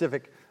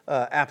specific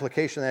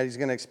application of that. He's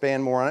going to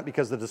expand more on it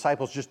because the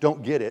disciples just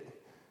don't get it.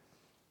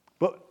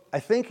 But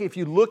I think if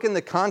you look in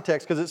the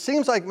context, because it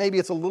seems like maybe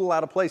it's a little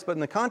out of place, but in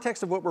the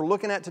context of what we're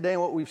looking at today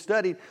and what we've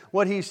studied,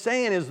 what he's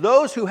saying is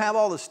those who have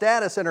all the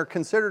status and are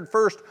considered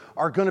first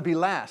are going to be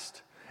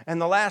last. And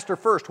the last are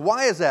first.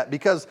 Why is that?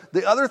 Because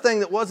the other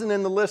thing that wasn't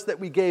in the list that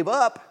we gave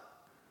up,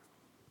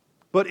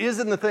 but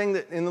isn't the thing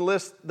that in the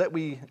list that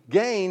we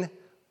gain,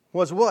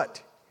 was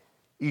what?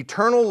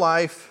 Eternal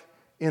life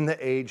in the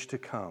age to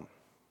come.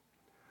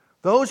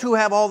 Those who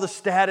have all the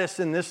status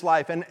in this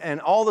life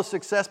and all the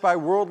success by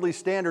worldly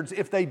standards,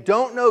 if they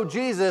don't know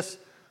Jesus,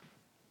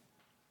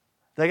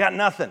 they got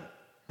nothing.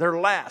 They're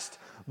last.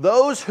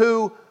 Those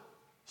who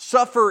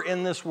suffer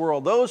in this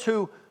world, those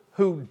who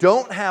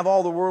don't have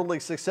all the worldly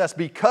success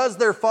because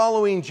they're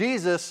following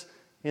Jesus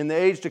in the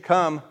age to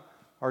come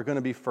are going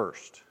to be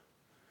first.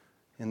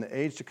 In the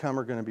age to come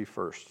are going to be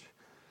first.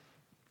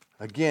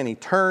 Again, he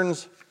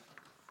turns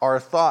our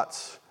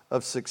thoughts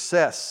of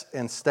success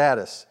and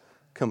status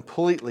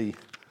completely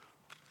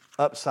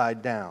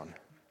upside down.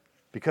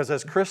 Because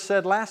as Chris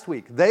said last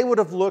week, they would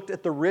have looked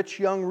at the rich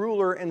young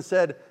ruler and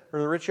said, or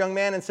the rich young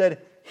man and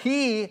said,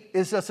 he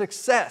is a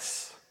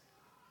success.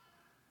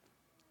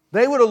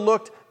 They would have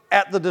looked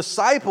at the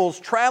disciples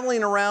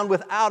traveling around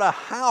without a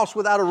house,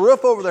 without a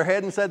roof over their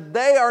head and said,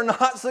 they are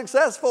not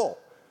successful.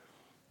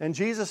 And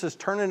Jesus is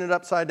turning it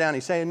upside down.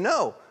 He's saying,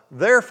 no,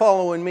 they're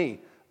following me.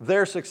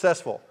 They're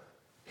successful.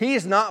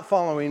 He's not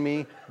following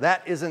me.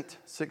 That isn't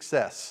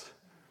success.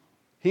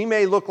 He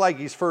may look like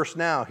he's first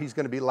now. He's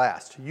going to be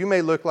last. You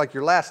may look like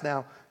you're last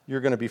now.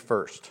 You're going to be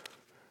first.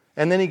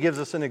 And then he gives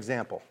us an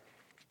example.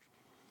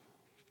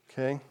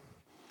 Okay?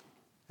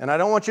 And I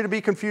don't want you to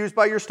be confused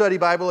by your study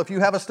Bible. If you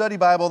have a study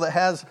Bible that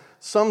has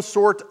some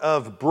sort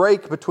of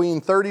break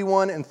between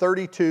 31 and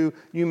 32,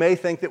 you may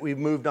think that we've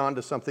moved on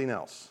to something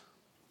else.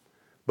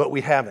 But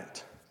we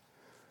haven't.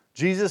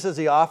 Jesus, as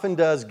he often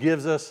does,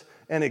 gives us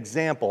an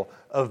example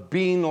of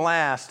being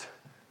last,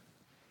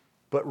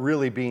 but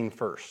really being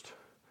first.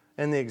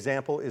 And the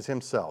example is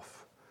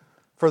himself.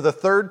 For the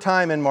third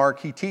time in Mark,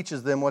 he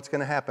teaches them what's going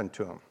to happen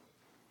to him.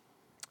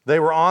 They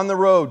were on the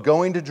road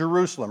going to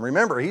Jerusalem.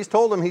 Remember, he's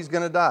told them he's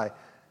going to die.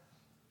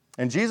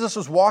 And Jesus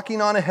was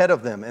walking on ahead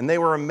of them, and they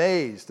were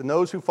amazed, and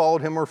those who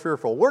followed him were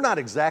fearful. We're not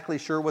exactly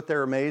sure what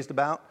they're amazed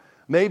about.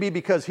 Maybe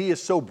because he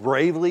is so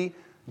bravely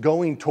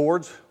going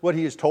towards what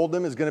he has told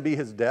them is going to be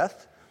his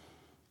death.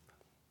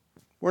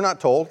 We're not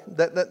told.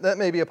 That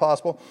may be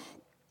possible.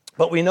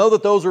 But we know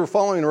that those who are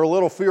following are a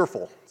little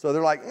fearful. So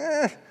they're like,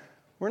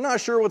 we're not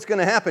sure what's going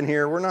to happen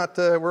here. We're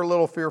a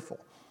little fearful.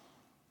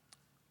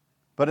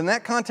 But in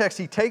that context,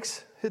 he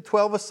takes his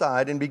 12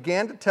 aside and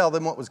began to tell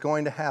them what was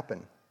going to happen.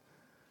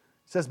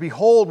 He says,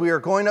 behold, we are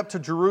going up to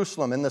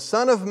Jerusalem, and the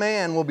Son of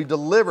Man will be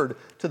delivered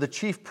to the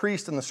chief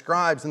priests and the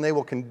scribes, and they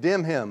will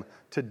condemn him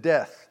to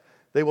death.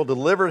 They will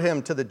deliver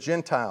him to the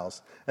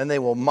Gentiles, and they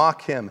will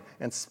mock him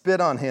and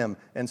spit on him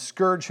and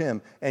scourge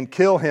him and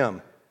kill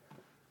him.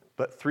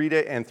 But 3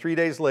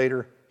 days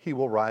later, he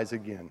will rise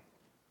again.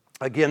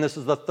 Again, this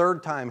is the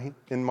third time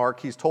in Mark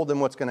he's told them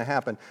what's going to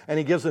happen. And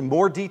he gives them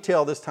more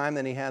detail this time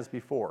than he has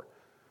before.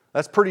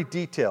 That's pretty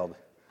detailed.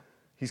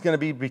 He's going to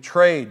be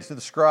betrayed to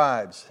the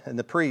scribes and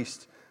the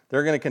priests.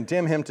 They're going to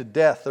condemn him to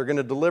death. They're going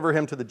to deliver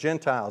him to the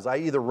Gentiles,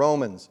 i.e. the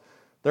Romans.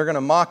 They're going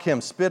to mock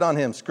him, spit on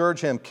him,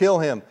 scourge him, kill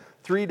him.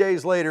 3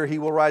 days later, he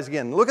will rise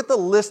again. Look at the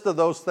list of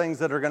those things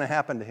that are going to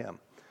happen to him.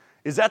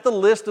 Is that the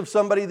list of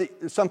some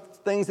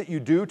things that you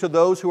do to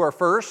those who are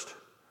first?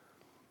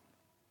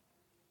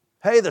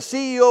 Hey, the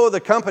CEO of the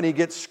company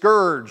gets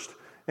scourged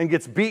and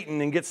gets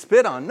beaten and gets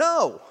spit on.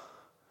 No.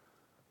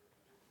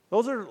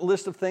 Those are a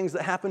list of things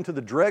that happen to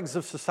the dregs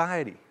of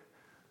society.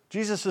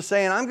 Jesus is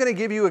saying, I'm going to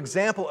give you an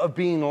example of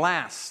being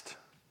last.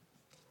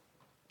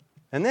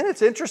 And then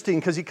it's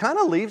interesting because he kind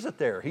of leaves it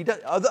there.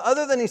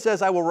 Other than he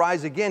says, I will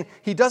rise again,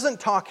 he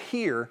doesn't talk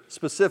here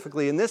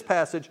specifically in this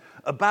passage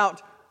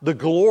about the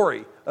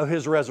glory of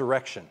his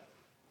resurrection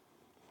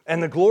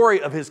and the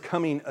glory of his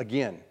coming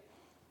again.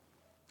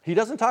 He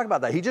doesn't talk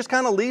about that. He just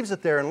kind of leaves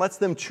it there and lets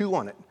them chew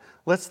on it,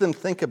 lets them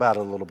think about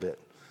it a little bit.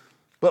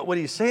 But what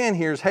he's saying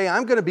here is, hey,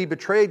 I'm going to be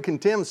betrayed,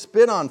 condemned,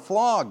 spit on,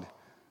 flogged.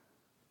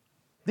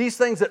 These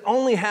things that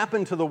only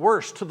happen to the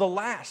worst, to the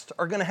last,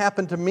 are going to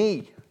happen to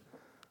me.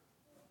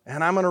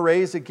 And I'm going to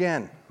rise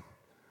again.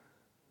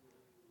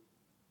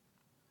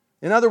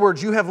 In other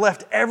words, you have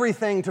left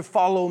everything to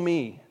follow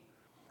me.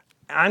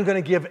 I'm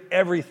going to give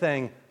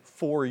everything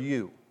for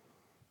you.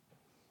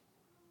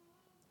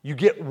 You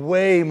get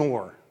way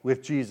more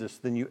with Jesus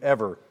than you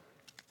ever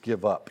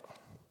give up.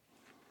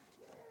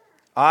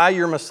 I,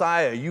 your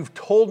Messiah, you've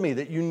told me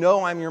that you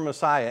know I'm your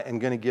Messiah and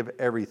going to give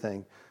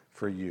everything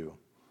for you.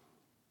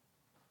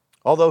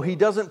 Although he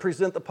doesn't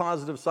present the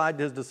positive side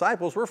to his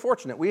disciples, we're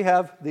fortunate. We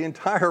have the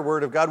entire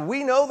Word of God.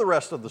 We know the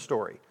rest of the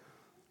story,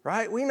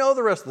 right? We know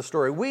the rest of the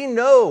story. We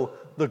know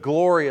the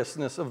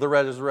gloriousness of the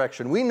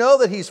resurrection. We know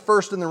that he's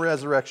first in the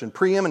resurrection,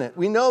 preeminent.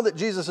 We know that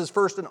Jesus is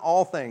first in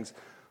all things.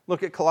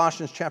 Look at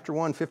Colossians chapter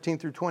 1, 15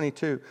 through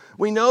 22.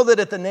 We know that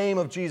at the name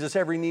of Jesus,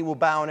 every knee will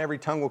bow and every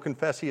tongue will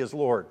confess he is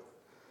Lord.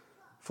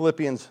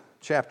 Philippians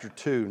chapter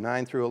 2,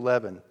 9 through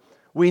 11.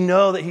 We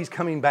know that he's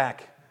coming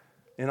back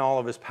in all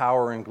of his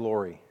power and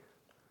glory.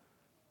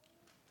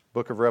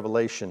 Book of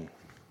Revelation,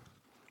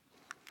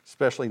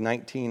 especially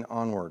 19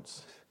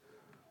 onwards.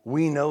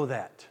 We know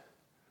that.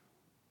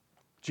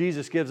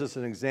 Jesus gives us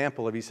an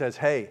example of, he says,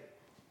 hey,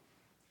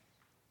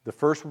 the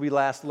first will be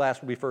last, the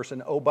last will be first,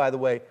 and oh, by the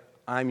way,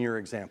 I'm your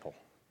example.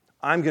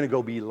 I'm going to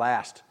go be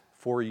last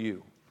for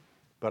you,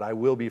 but I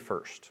will be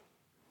first.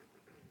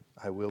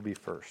 I will be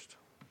first.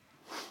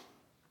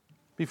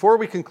 Before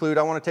we conclude,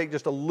 I want to take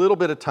just a little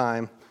bit of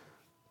time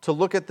to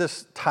look at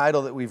this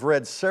title that we've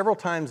read several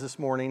times this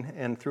morning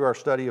and through our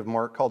study of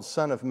Mark called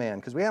Son of Man,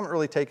 because we haven't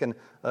really taken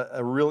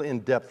a real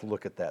in-depth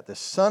look at that. The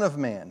Son of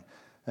Man.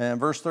 And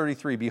verse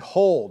 33,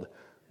 behold,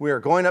 we are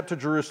going up to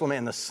Jerusalem,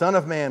 and the Son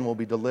of Man will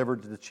be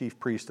delivered to the chief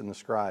priests and the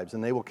scribes,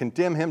 and they will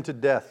condemn him to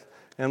death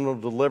and will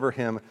deliver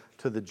him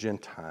to the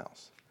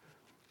Gentiles.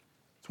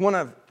 It's one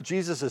of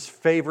Jesus'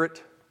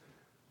 favorite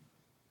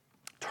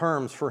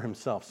terms for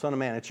himself, Son of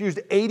Man. It's used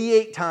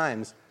 88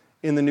 times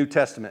in the New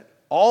Testament.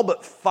 All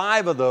but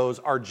 5 of those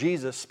are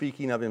Jesus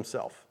speaking of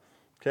himself.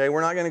 Okay,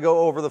 we're not going to go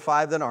over the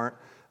 5 that aren't,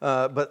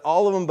 but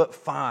all of them but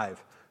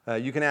 5.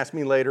 You can ask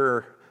me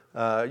later,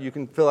 you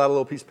can fill out a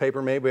little piece of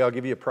paper, maybe I'll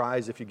give you a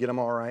prize if you get them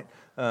all right,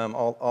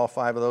 all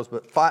 5 of those,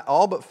 but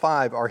all but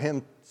 5 are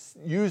him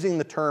using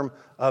the term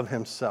of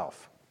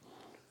himself.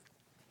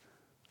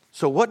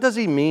 So what does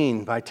he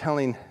mean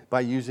by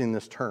using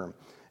this term?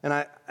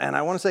 And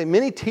I want to say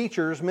many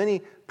teachers,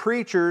 many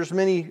preachers,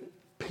 many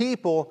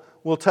people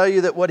will tell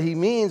you that what he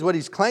means, what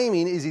he's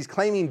claiming, is he's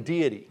claiming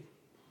deity.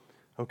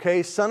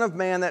 Okay, Son of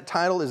Man, that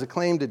title is a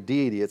claim to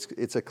deity.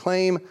 It's a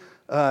claim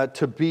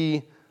to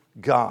be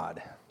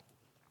God.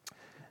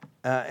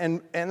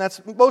 And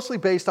that's mostly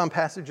based on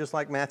passages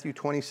like Matthew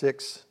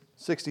 26,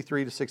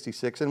 63 to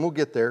 66, and we'll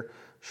get there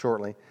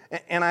shortly.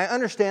 And I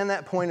understand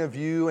that point of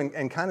view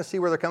and kind of see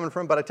where they're coming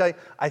from, but I tell you,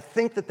 I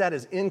think that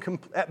is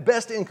at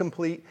best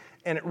incomplete,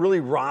 and it really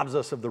robs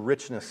us of the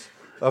richness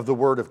of the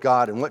Word of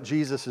God and what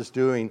Jesus is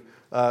doing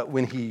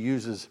when he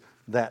uses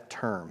that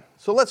term.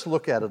 So let's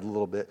look at it a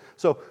little bit.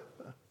 So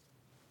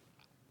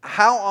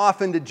how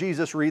often did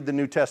Jesus read the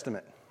New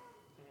Testament?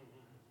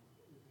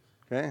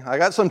 Okay, I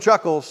got some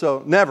chuckles,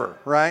 so never,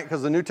 right?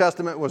 Because the New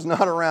Testament was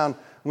not around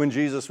when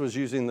Jesus was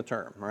using the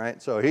term,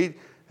 right? So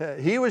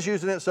he was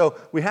using it, so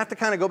we have to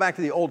kind of go back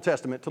to the Old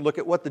Testament to look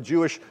at what the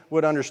Jewish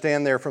would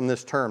understand there from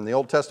this term, the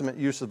Old Testament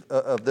use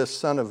of this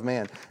Son of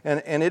Man.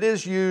 And it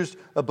is used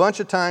a bunch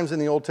of times in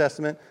the Old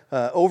Testament,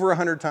 over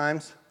 100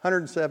 times,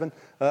 107,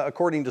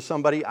 according to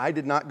somebody. I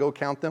did not go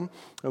count them,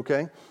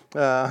 okay?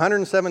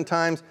 107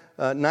 times,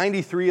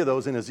 93 of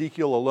those in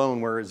Ezekiel alone,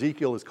 where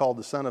Ezekiel is called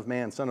the Son of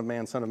Man, Son of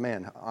Man, Son of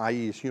Man,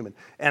 i.e. is human.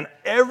 And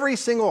every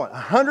single one,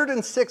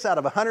 106 out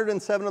of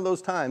 107 of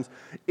those times,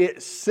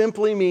 it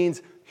simply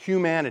means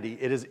humanity.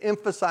 It is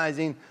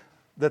emphasizing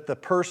that the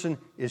person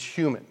is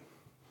human.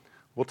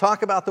 We'll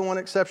talk about the one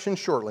exception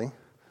shortly,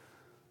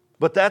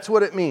 but that's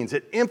what it means.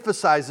 It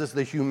emphasizes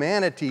the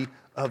humanity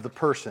of the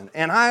person.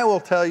 And I will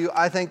tell you,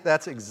 I think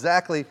that's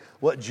exactly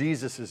what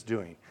Jesus is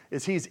doing,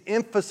 is he's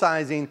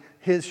emphasizing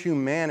his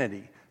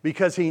humanity,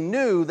 because he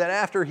knew that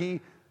after he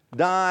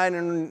died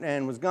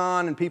and was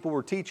gone and people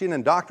were teaching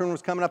and doctrine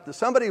was coming up, that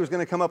somebody was going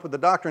to come up with the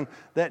doctrine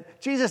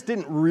that Jesus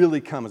didn't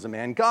really come as a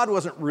man. God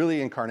wasn't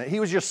really incarnate. He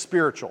was just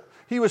spiritual.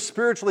 He was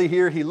spiritually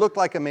here. He looked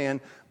like a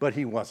man, but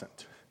he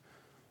wasn't.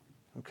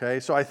 Okay,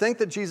 so I think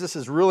that Jesus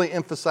is really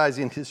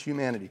emphasizing his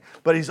humanity,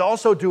 but he's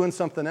also doing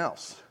something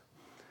else.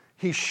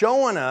 He's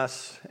showing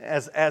us,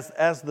 as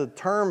the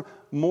term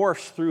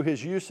morphs through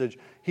his usage,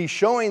 he's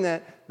showing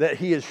that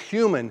he is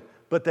human,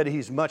 but that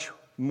he's much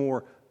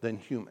more than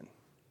human.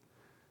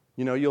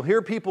 You know, you'll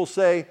hear people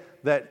say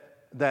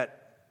that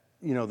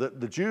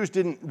the Jews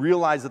didn't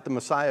realize that the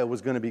Messiah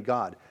was going to be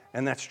God,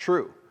 and that's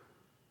true.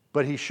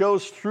 But he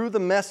shows through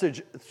the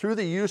message, through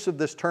the use of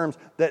this term,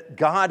 that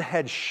God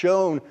had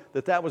shown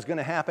that was going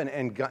to happen,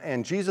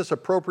 and Jesus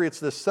appropriates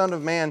this Son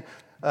of Man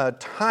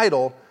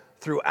title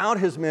throughout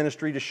his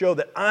ministry to show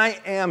that I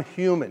am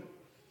human,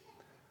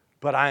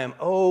 but I am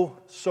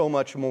so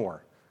much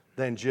more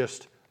than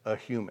just a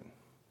human.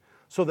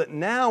 So that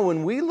now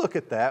when we look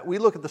at that, we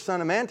look at the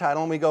Son of Man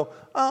title and we go,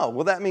 oh,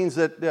 well, that means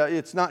that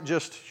it's not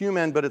just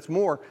human, but it's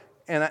more,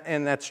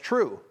 and that's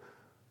true.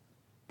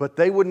 But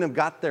they wouldn't have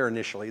got there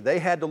initially. They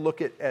had to look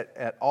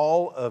at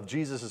all of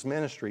Jesus'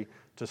 ministry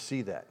to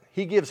see that.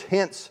 He gives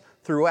hints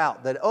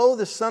throughout that,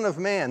 the Son of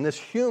Man, this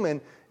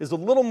human, is a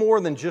little more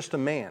than just a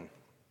man.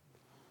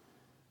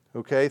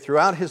 Okay,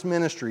 throughout his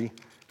ministry,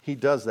 he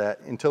does that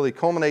until he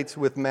culminates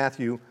with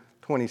Matthew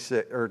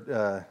 26.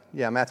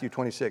 Matthew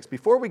 26.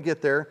 Before we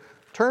get there,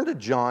 turn to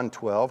John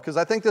 12, because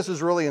I think this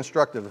is really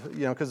instructive.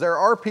 Because there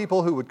are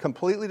people who would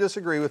completely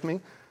disagree with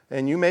me,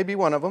 and you may be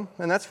one of them,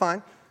 and that's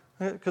fine.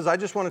 Because I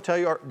just want to tell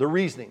you the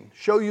reasoning,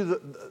 show you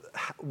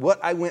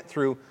what I went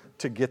through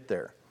to get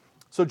there.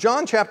 So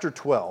John chapter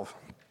 12.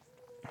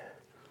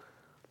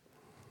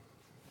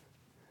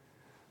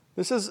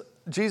 This is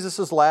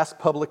Jesus' last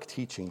public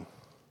teaching.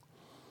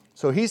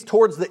 So he's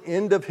towards the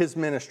end of his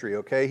ministry,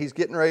 okay? He's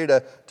getting ready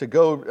to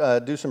go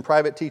do some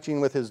private teaching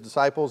with his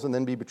disciples and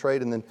then be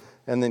betrayed and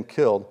then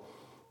killed.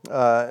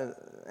 We're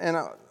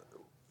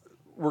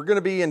going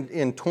to be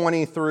in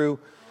 20 through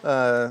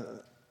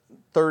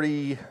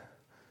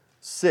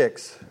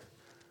 36,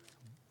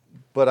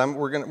 but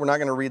we're not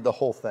going to read the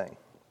whole thing.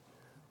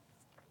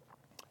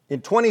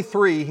 In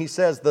 23, he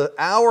says, the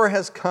hour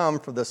has come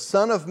for the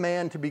Son of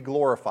Man to be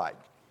glorified.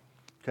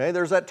 Okay,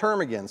 there's that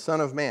term again, Son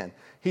of Man.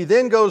 He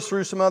then goes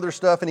through some other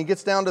stuff, and he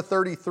gets down to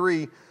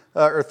 33,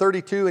 or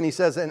 32, and he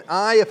says, and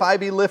I, if I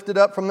be lifted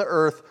up from the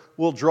earth,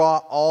 will draw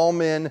all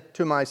men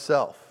to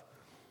myself.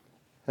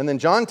 And then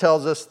John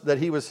tells us that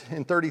he was,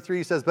 in 33,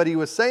 he says, but he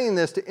was saying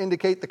this to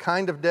indicate the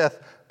kind of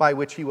death by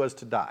which he was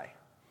to die.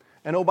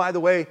 And oh, by the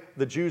way,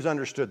 the Jews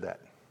understood that.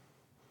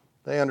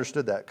 They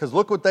understood that. Because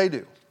look what they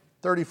do.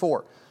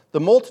 34. The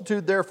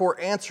multitude therefore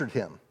answered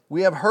him,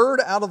 we have heard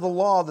out of the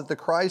law that the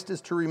Christ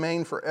is to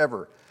remain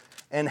forever.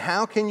 And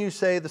how can you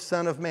say the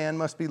Son of Man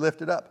must be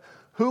lifted up?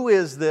 Who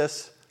is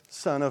this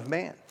Son of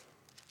Man?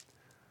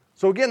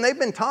 So again, they've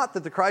been taught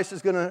that the Christ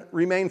is going to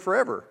remain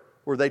forever.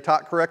 Were they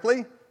taught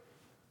correctly?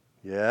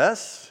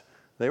 Yes,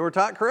 they were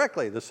taught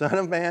correctly. The Son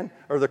of Man,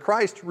 or the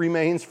Christ,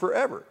 remains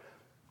forever.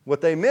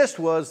 What they missed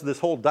was this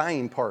whole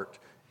dying part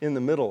in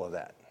the middle of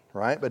that,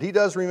 right? But he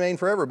does remain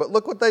forever. But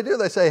look what they do.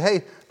 They say,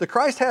 hey, the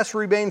Christ has to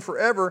remain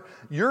forever.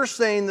 You're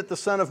saying that the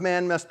Son of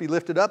Man must be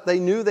lifted up. They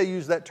knew they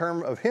used that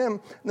term of him.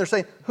 And they're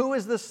saying, who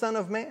is this Son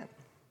of Man?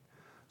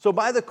 So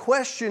by the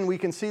question, we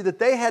can see that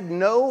they had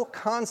no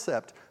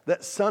concept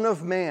that Son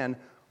of Man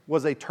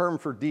was a term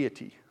for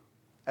deity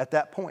at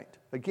that point.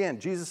 Again,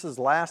 Jesus'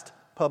 last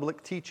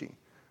public teaching.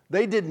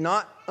 They did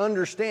not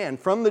understand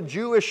from the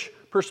Jewish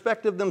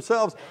perspective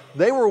themselves.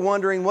 They were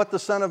wondering what the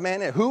Son of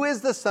Man is. Who is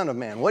the Son of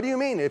Man? What do you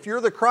mean? If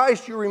you're the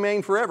Christ, you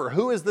remain forever.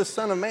 Who is this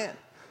Son of Man?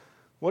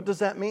 What does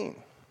that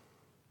mean?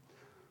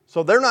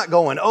 So they're not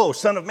going, oh,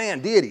 Son of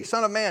Man, deity,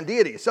 Son of Man,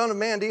 deity, Son of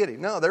Man, deity.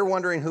 No, they're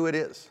wondering who it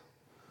is.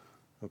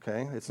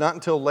 Okay? It's not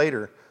until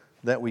later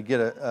that we get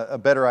a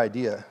better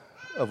idea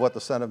of what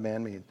the Son of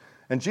Man means.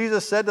 And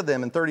Jesus said to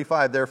them in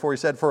 35, therefore, he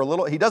said, for a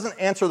little, he doesn't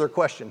answer their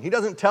question. He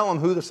doesn't tell them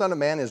who the Son of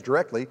Man is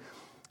directly.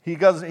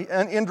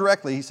 And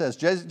indirectly, he says,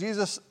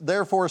 Jesus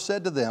therefore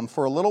said to them,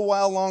 for a little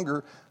while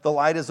longer, the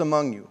light is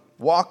among you.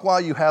 Walk while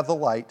you have the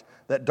light,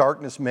 that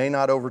darkness may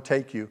not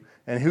overtake you.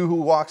 And who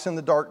walks in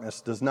the darkness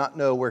does not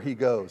know where he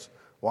goes.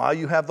 While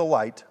you have the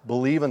light,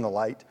 believe in the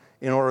light,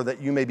 in order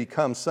that you may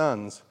become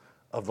sons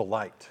of the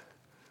light.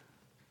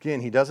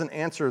 Again, he doesn't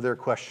answer their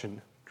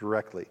question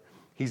directly.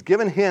 He's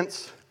given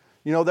hints.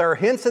 You know, there are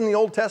hints in the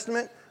Old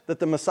Testament that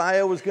the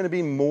Messiah was going to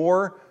be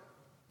more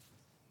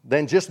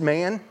than just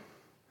man.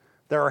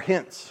 There are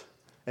hints,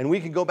 and we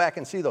can go back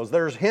and see those.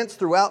 There's hints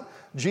throughout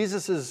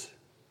Jesus'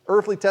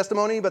 earthly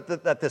testimony,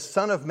 but that the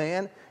Son of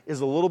Man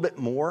is a little bit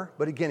more.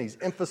 But again, he's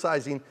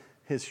emphasizing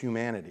his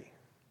humanity.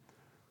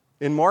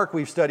 In Mark,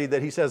 we've studied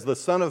that he says the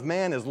Son of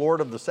Man is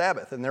Lord of the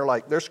Sabbath, and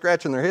they're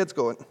scratching their heads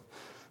going,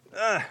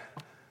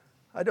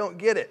 I don't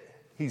get it.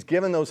 He's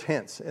given those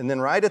hints. And then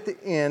right at the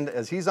end,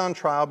 as he's on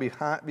trial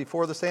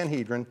before the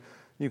Sanhedrin,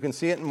 you can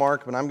see it in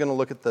Mark, but I'm going to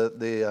look at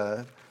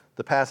the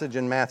passage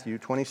in Matthew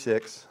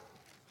 26.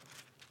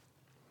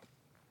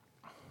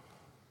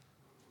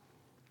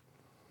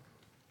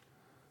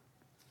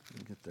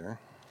 Get there.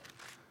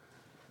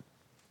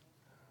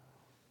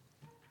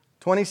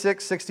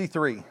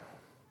 26:63.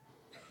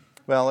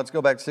 Well, let's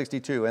go back to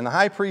 62. And the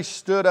high priest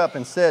stood up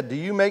and said, do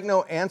you make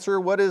no answer?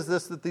 What is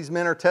this that these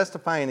men are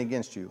testifying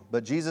against you?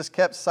 But Jesus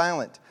kept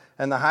silent.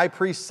 And the high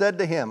priest said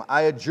to him,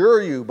 I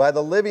adjure you by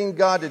the living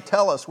God to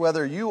tell us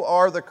whether you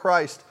are the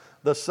Christ,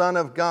 the Son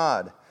of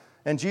God.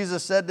 And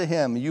Jesus said to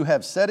him, you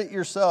have said it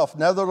yourself.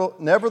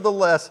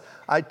 Nevertheless,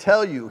 I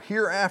tell you,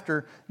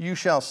 hereafter you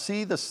shall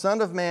see the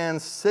Son of Man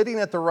sitting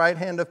at the right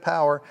hand of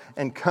power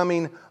and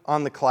coming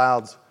on the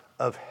clouds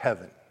of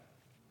heaven.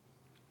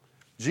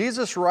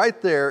 Jesus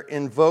right there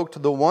invoked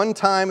the one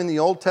time in the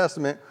Old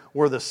Testament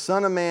where the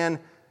Son of Man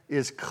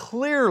is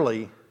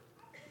clearly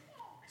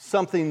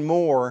something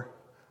more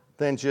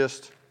than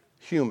just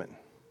human.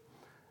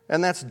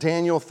 And that's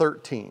Daniel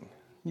 13.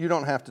 You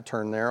don't have to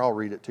turn there. I'll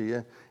read it to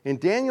you. In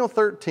Daniel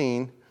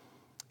 13,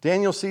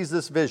 Daniel sees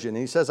this vision.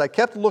 He says, I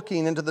kept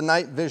looking into the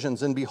night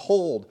visions, and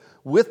behold,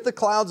 with the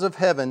clouds of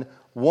heaven,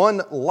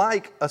 one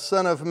like a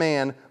son of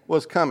man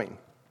was coming.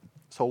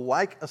 So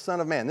like a son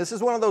of man. This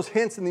is one of those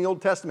hints in the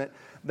Old Testament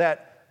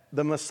that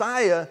the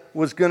Messiah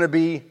was going to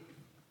be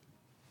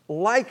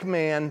like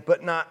man,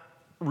 but not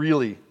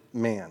really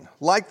man.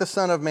 Like the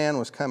Son of Man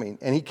was coming.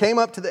 And he came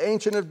up to the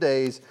Ancient of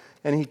Days,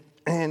 and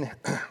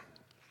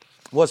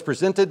was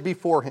presented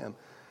before him.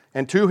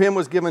 And to him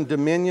was given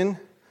dominion,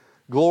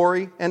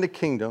 glory, and a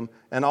kingdom,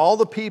 and all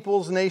the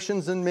peoples,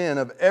 nations, and men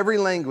of every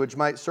language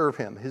might serve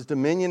him. His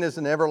dominion is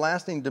an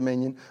everlasting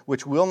dominion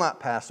which will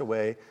not pass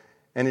away,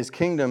 and his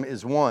kingdom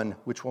is one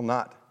which will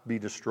not be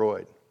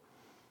destroyed.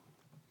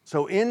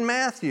 So in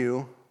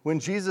Matthew, when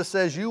Jesus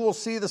says, you will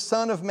see the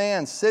Son of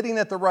Man sitting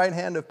at the right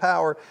hand of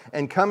power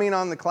and coming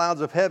on the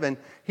clouds of heaven,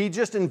 he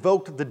just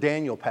invoked the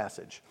Daniel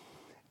passage.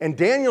 And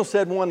Daniel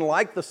said one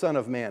like the Son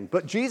of Man.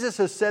 But Jesus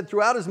has said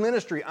throughout his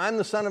ministry, I'm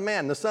the Son of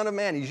Man, the Son of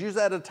Man. He's used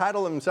that as a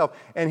title of himself.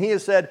 And he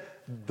has said,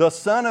 the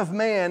Son of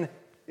Man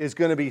is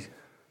going to be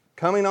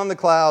coming on the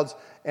clouds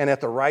and at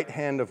the right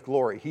hand of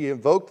glory. He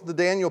invoked the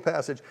Daniel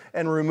passage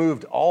and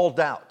removed all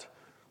doubt.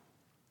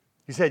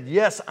 He said,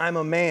 yes, I'm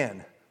a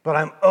man, but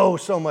I'm oh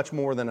so much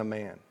more than a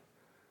man.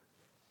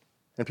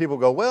 And people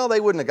go, well, they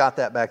wouldn't have got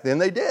that back then.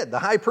 They did. The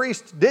high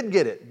priest did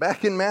get it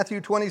back in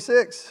Matthew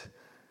 26.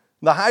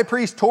 The high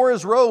priest tore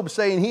his robe,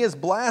 saying, he has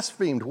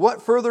blasphemed.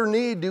 What further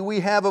need do we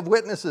have of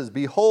witnesses?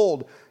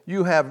 Behold,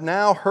 you have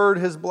now heard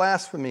his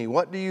blasphemy.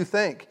 What do you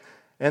think?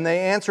 And they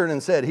answered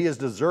and said, he is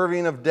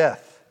deserving of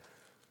death.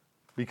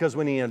 Because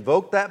when he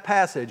invoked that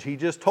passage, he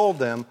just told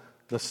them,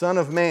 the Son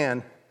of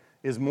Man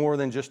is more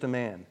than just a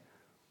man.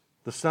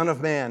 The Son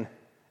of Man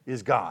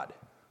is God,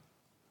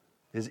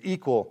 is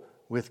equal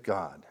with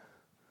God.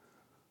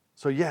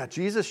 So yeah,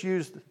 Jesus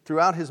used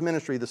throughout his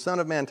ministry the Son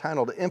of Man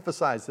title to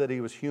emphasize that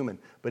he was human.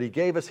 But he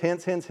gave us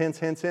hints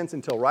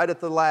until right at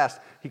the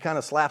last, he kind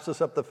of slaps us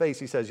up the face.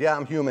 He says, yeah,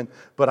 I'm human,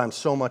 but I'm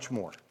so much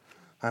more.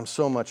 I'm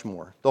so much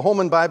more. The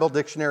Holman Bible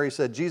Dictionary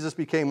said Jesus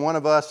became one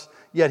of us,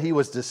 yet he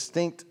was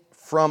distinct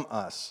from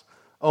us.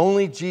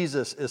 Only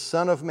Jesus is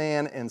Son of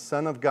Man and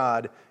Son of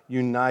God,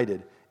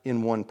 united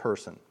in one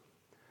person.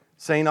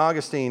 St.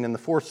 Augustine in the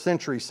 4th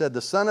century said,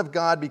 the Son of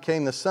God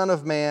became the Son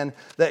of Man,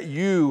 that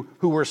you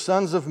who were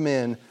sons of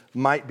men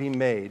might be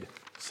made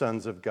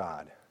sons of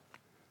God.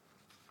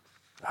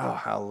 Oh,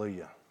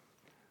 hallelujah.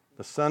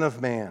 The Son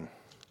of Man,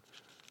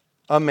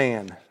 a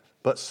man,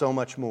 but so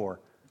much more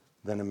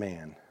than a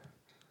man.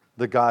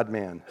 The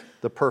God-man,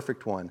 the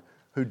perfect one,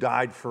 who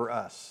died for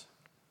us.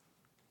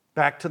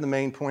 Back to the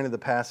main point of the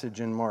passage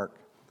in Mark.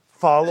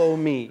 Follow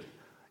me.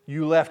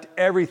 You left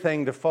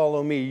everything to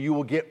follow me. You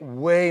will get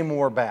way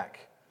more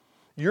back.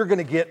 You're going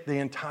to get the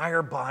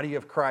entire body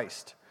of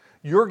Christ.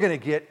 You're going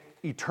to get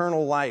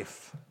eternal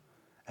life.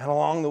 And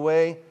along the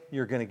way,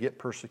 you're going to get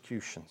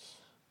persecutions.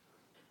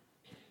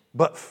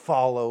 But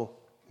follow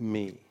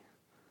me.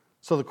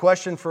 So the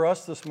question for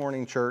us this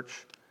morning,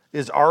 church,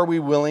 is are we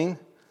willing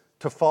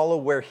to follow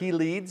where he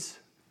leads?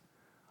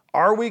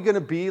 Are we going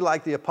to be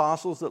like the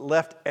apostles that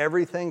left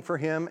everything for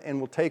him and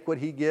will take what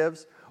he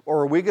gives?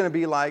 Or are we going to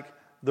be like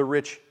the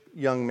rich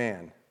young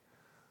man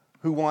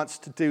who wants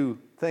to do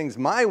things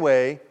my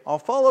way? I'll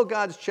follow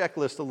God's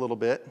checklist a little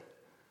bit.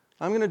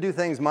 I'm going to do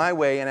things my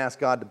way and ask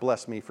God to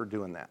bless me for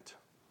doing that.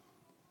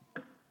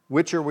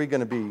 Which are we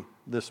going to be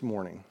this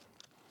morning?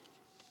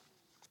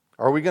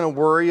 Are we going to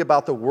worry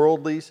about the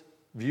worldly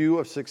view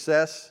of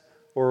success,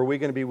 or are we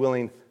going to be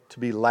willing to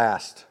be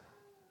last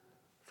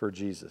for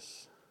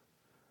Jesus?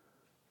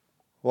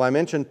 Well, I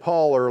mentioned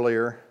Paul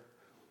earlier,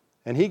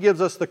 and he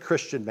gives us the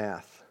Christian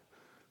math.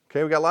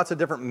 Okay, we've got lots of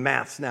different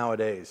maths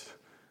nowadays.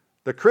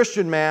 The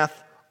Christian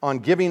math on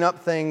giving up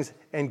things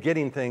and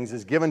getting things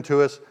is given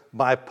to us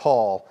by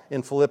Paul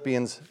in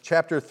Philippians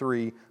chapter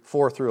 3,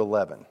 4 through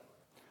 11.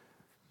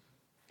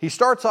 He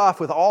starts off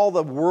with all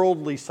the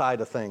worldly side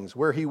of things,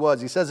 where he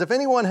was. He says, if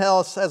anyone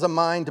else has a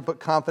mind to put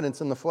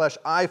confidence in the flesh,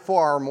 I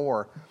far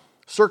more.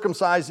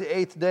 Circumcised the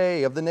 8th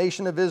day, of the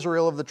nation of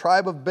Israel, of the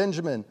tribe of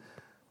Benjamin,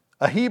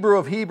 a Hebrew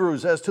of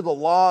Hebrews, as to the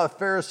law, a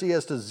Pharisee,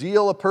 as to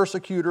zeal, a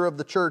persecutor of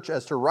the church,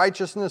 as to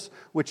righteousness,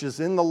 which is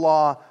in the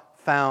law,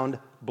 found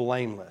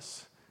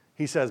blameless.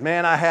 He says,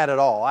 man, I had it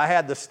all. I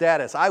had the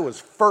status. I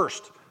was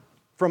first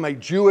from a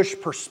Jewish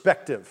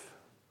perspective.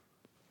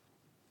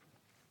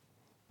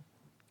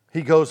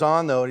 He goes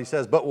on, though, and he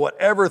says, but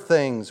whatever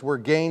things were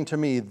gained to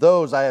me,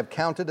 those I have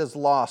counted as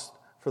lost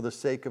for the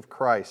sake of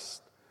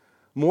Christ.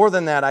 More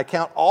than that, I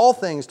count all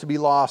things to be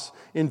lost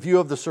in view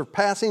of the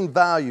surpassing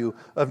value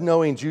of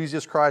knowing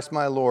Jesus Christ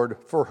my Lord,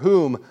 for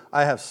whom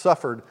I have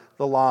suffered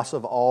the loss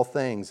of all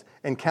things,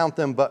 and count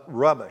them but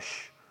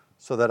rubbish,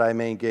 so that I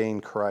may gain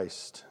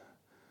Christ,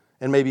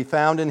 and may be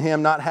found in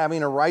him, not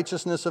having a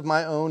righteousness of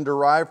my own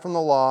derived from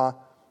the law,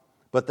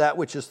 but that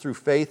which is through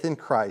faith in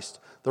Christ,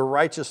 the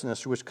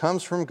righteousness which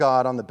comes from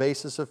God on the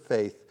basis of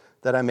faith,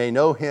 that I may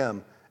know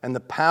him and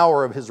the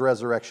power of his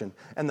resurrection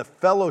and the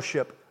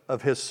fellowship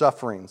of his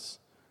sufferings,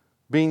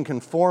 being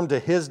conformed to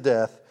his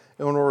death,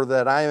 in order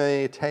that I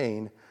may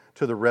attain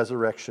to the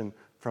resurrection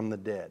from the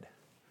dead.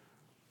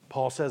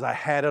 Paul says, I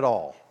had it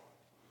all.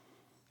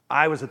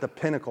 I was at the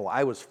pinnacle.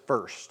 I was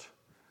first,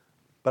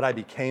 but I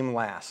became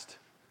last.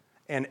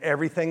 And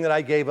everything that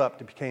I gave up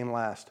to become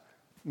last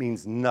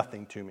means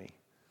nothing to me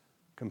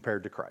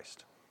compared to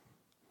Christ.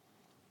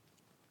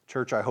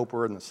 Church, I hope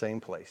we're in the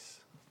same place.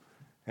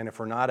 And if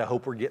we're not, I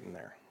hope we're getting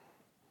there.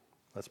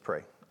 Let's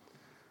pray.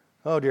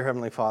 Oh, dear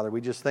Heavenly Father,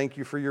 we just thank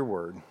you for your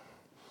word.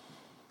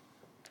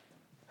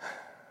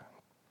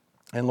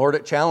 And Lord,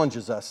 it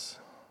challenges us.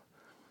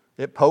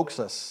 It pokes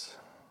us.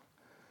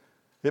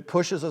 It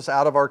pushes us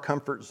out of our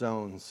comfort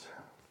zones.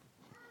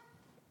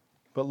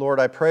 But Lord,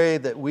 I pray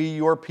that we,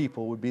 your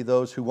people, would be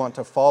those who want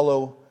to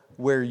follow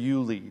where you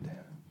lead.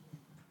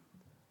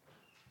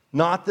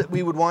 Not that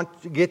we would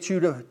want to get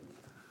you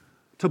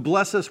to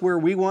bless us where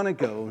we want to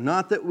go.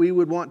 Not that we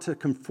would want to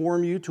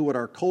conform you to what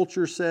our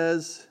culture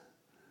says,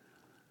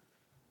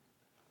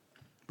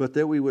 but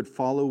that we would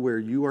follow where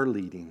you are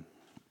leading.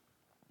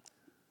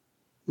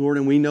 Lord,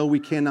 and we know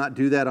we cannot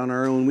do that on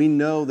our own. We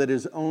know that it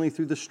is only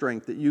through the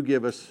strength that you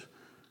give us,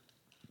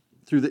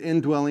 through the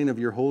indwelling of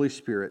your Holy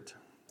Spirit,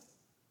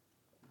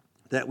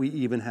 that we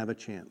even have a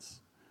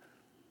chance.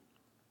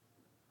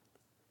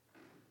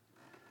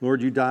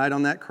 Lord, you died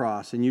on that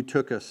cross and you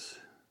took us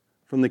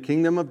from the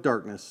kingdom of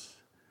darkness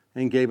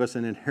and gave us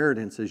an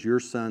inheritance as your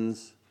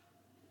sons,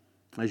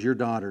 as your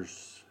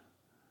daughters.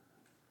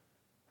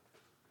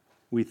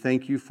 We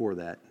thank you for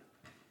that.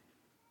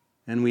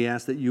 And we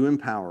ask that you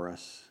empower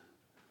us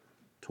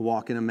to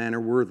walk in a manner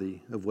worthy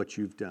of what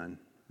you've done.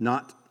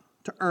 Not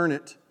to earn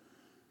it,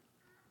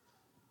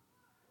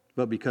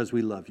 but because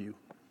we love you.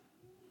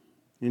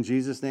 In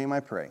Jesus' name I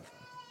pray.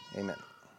 Amen.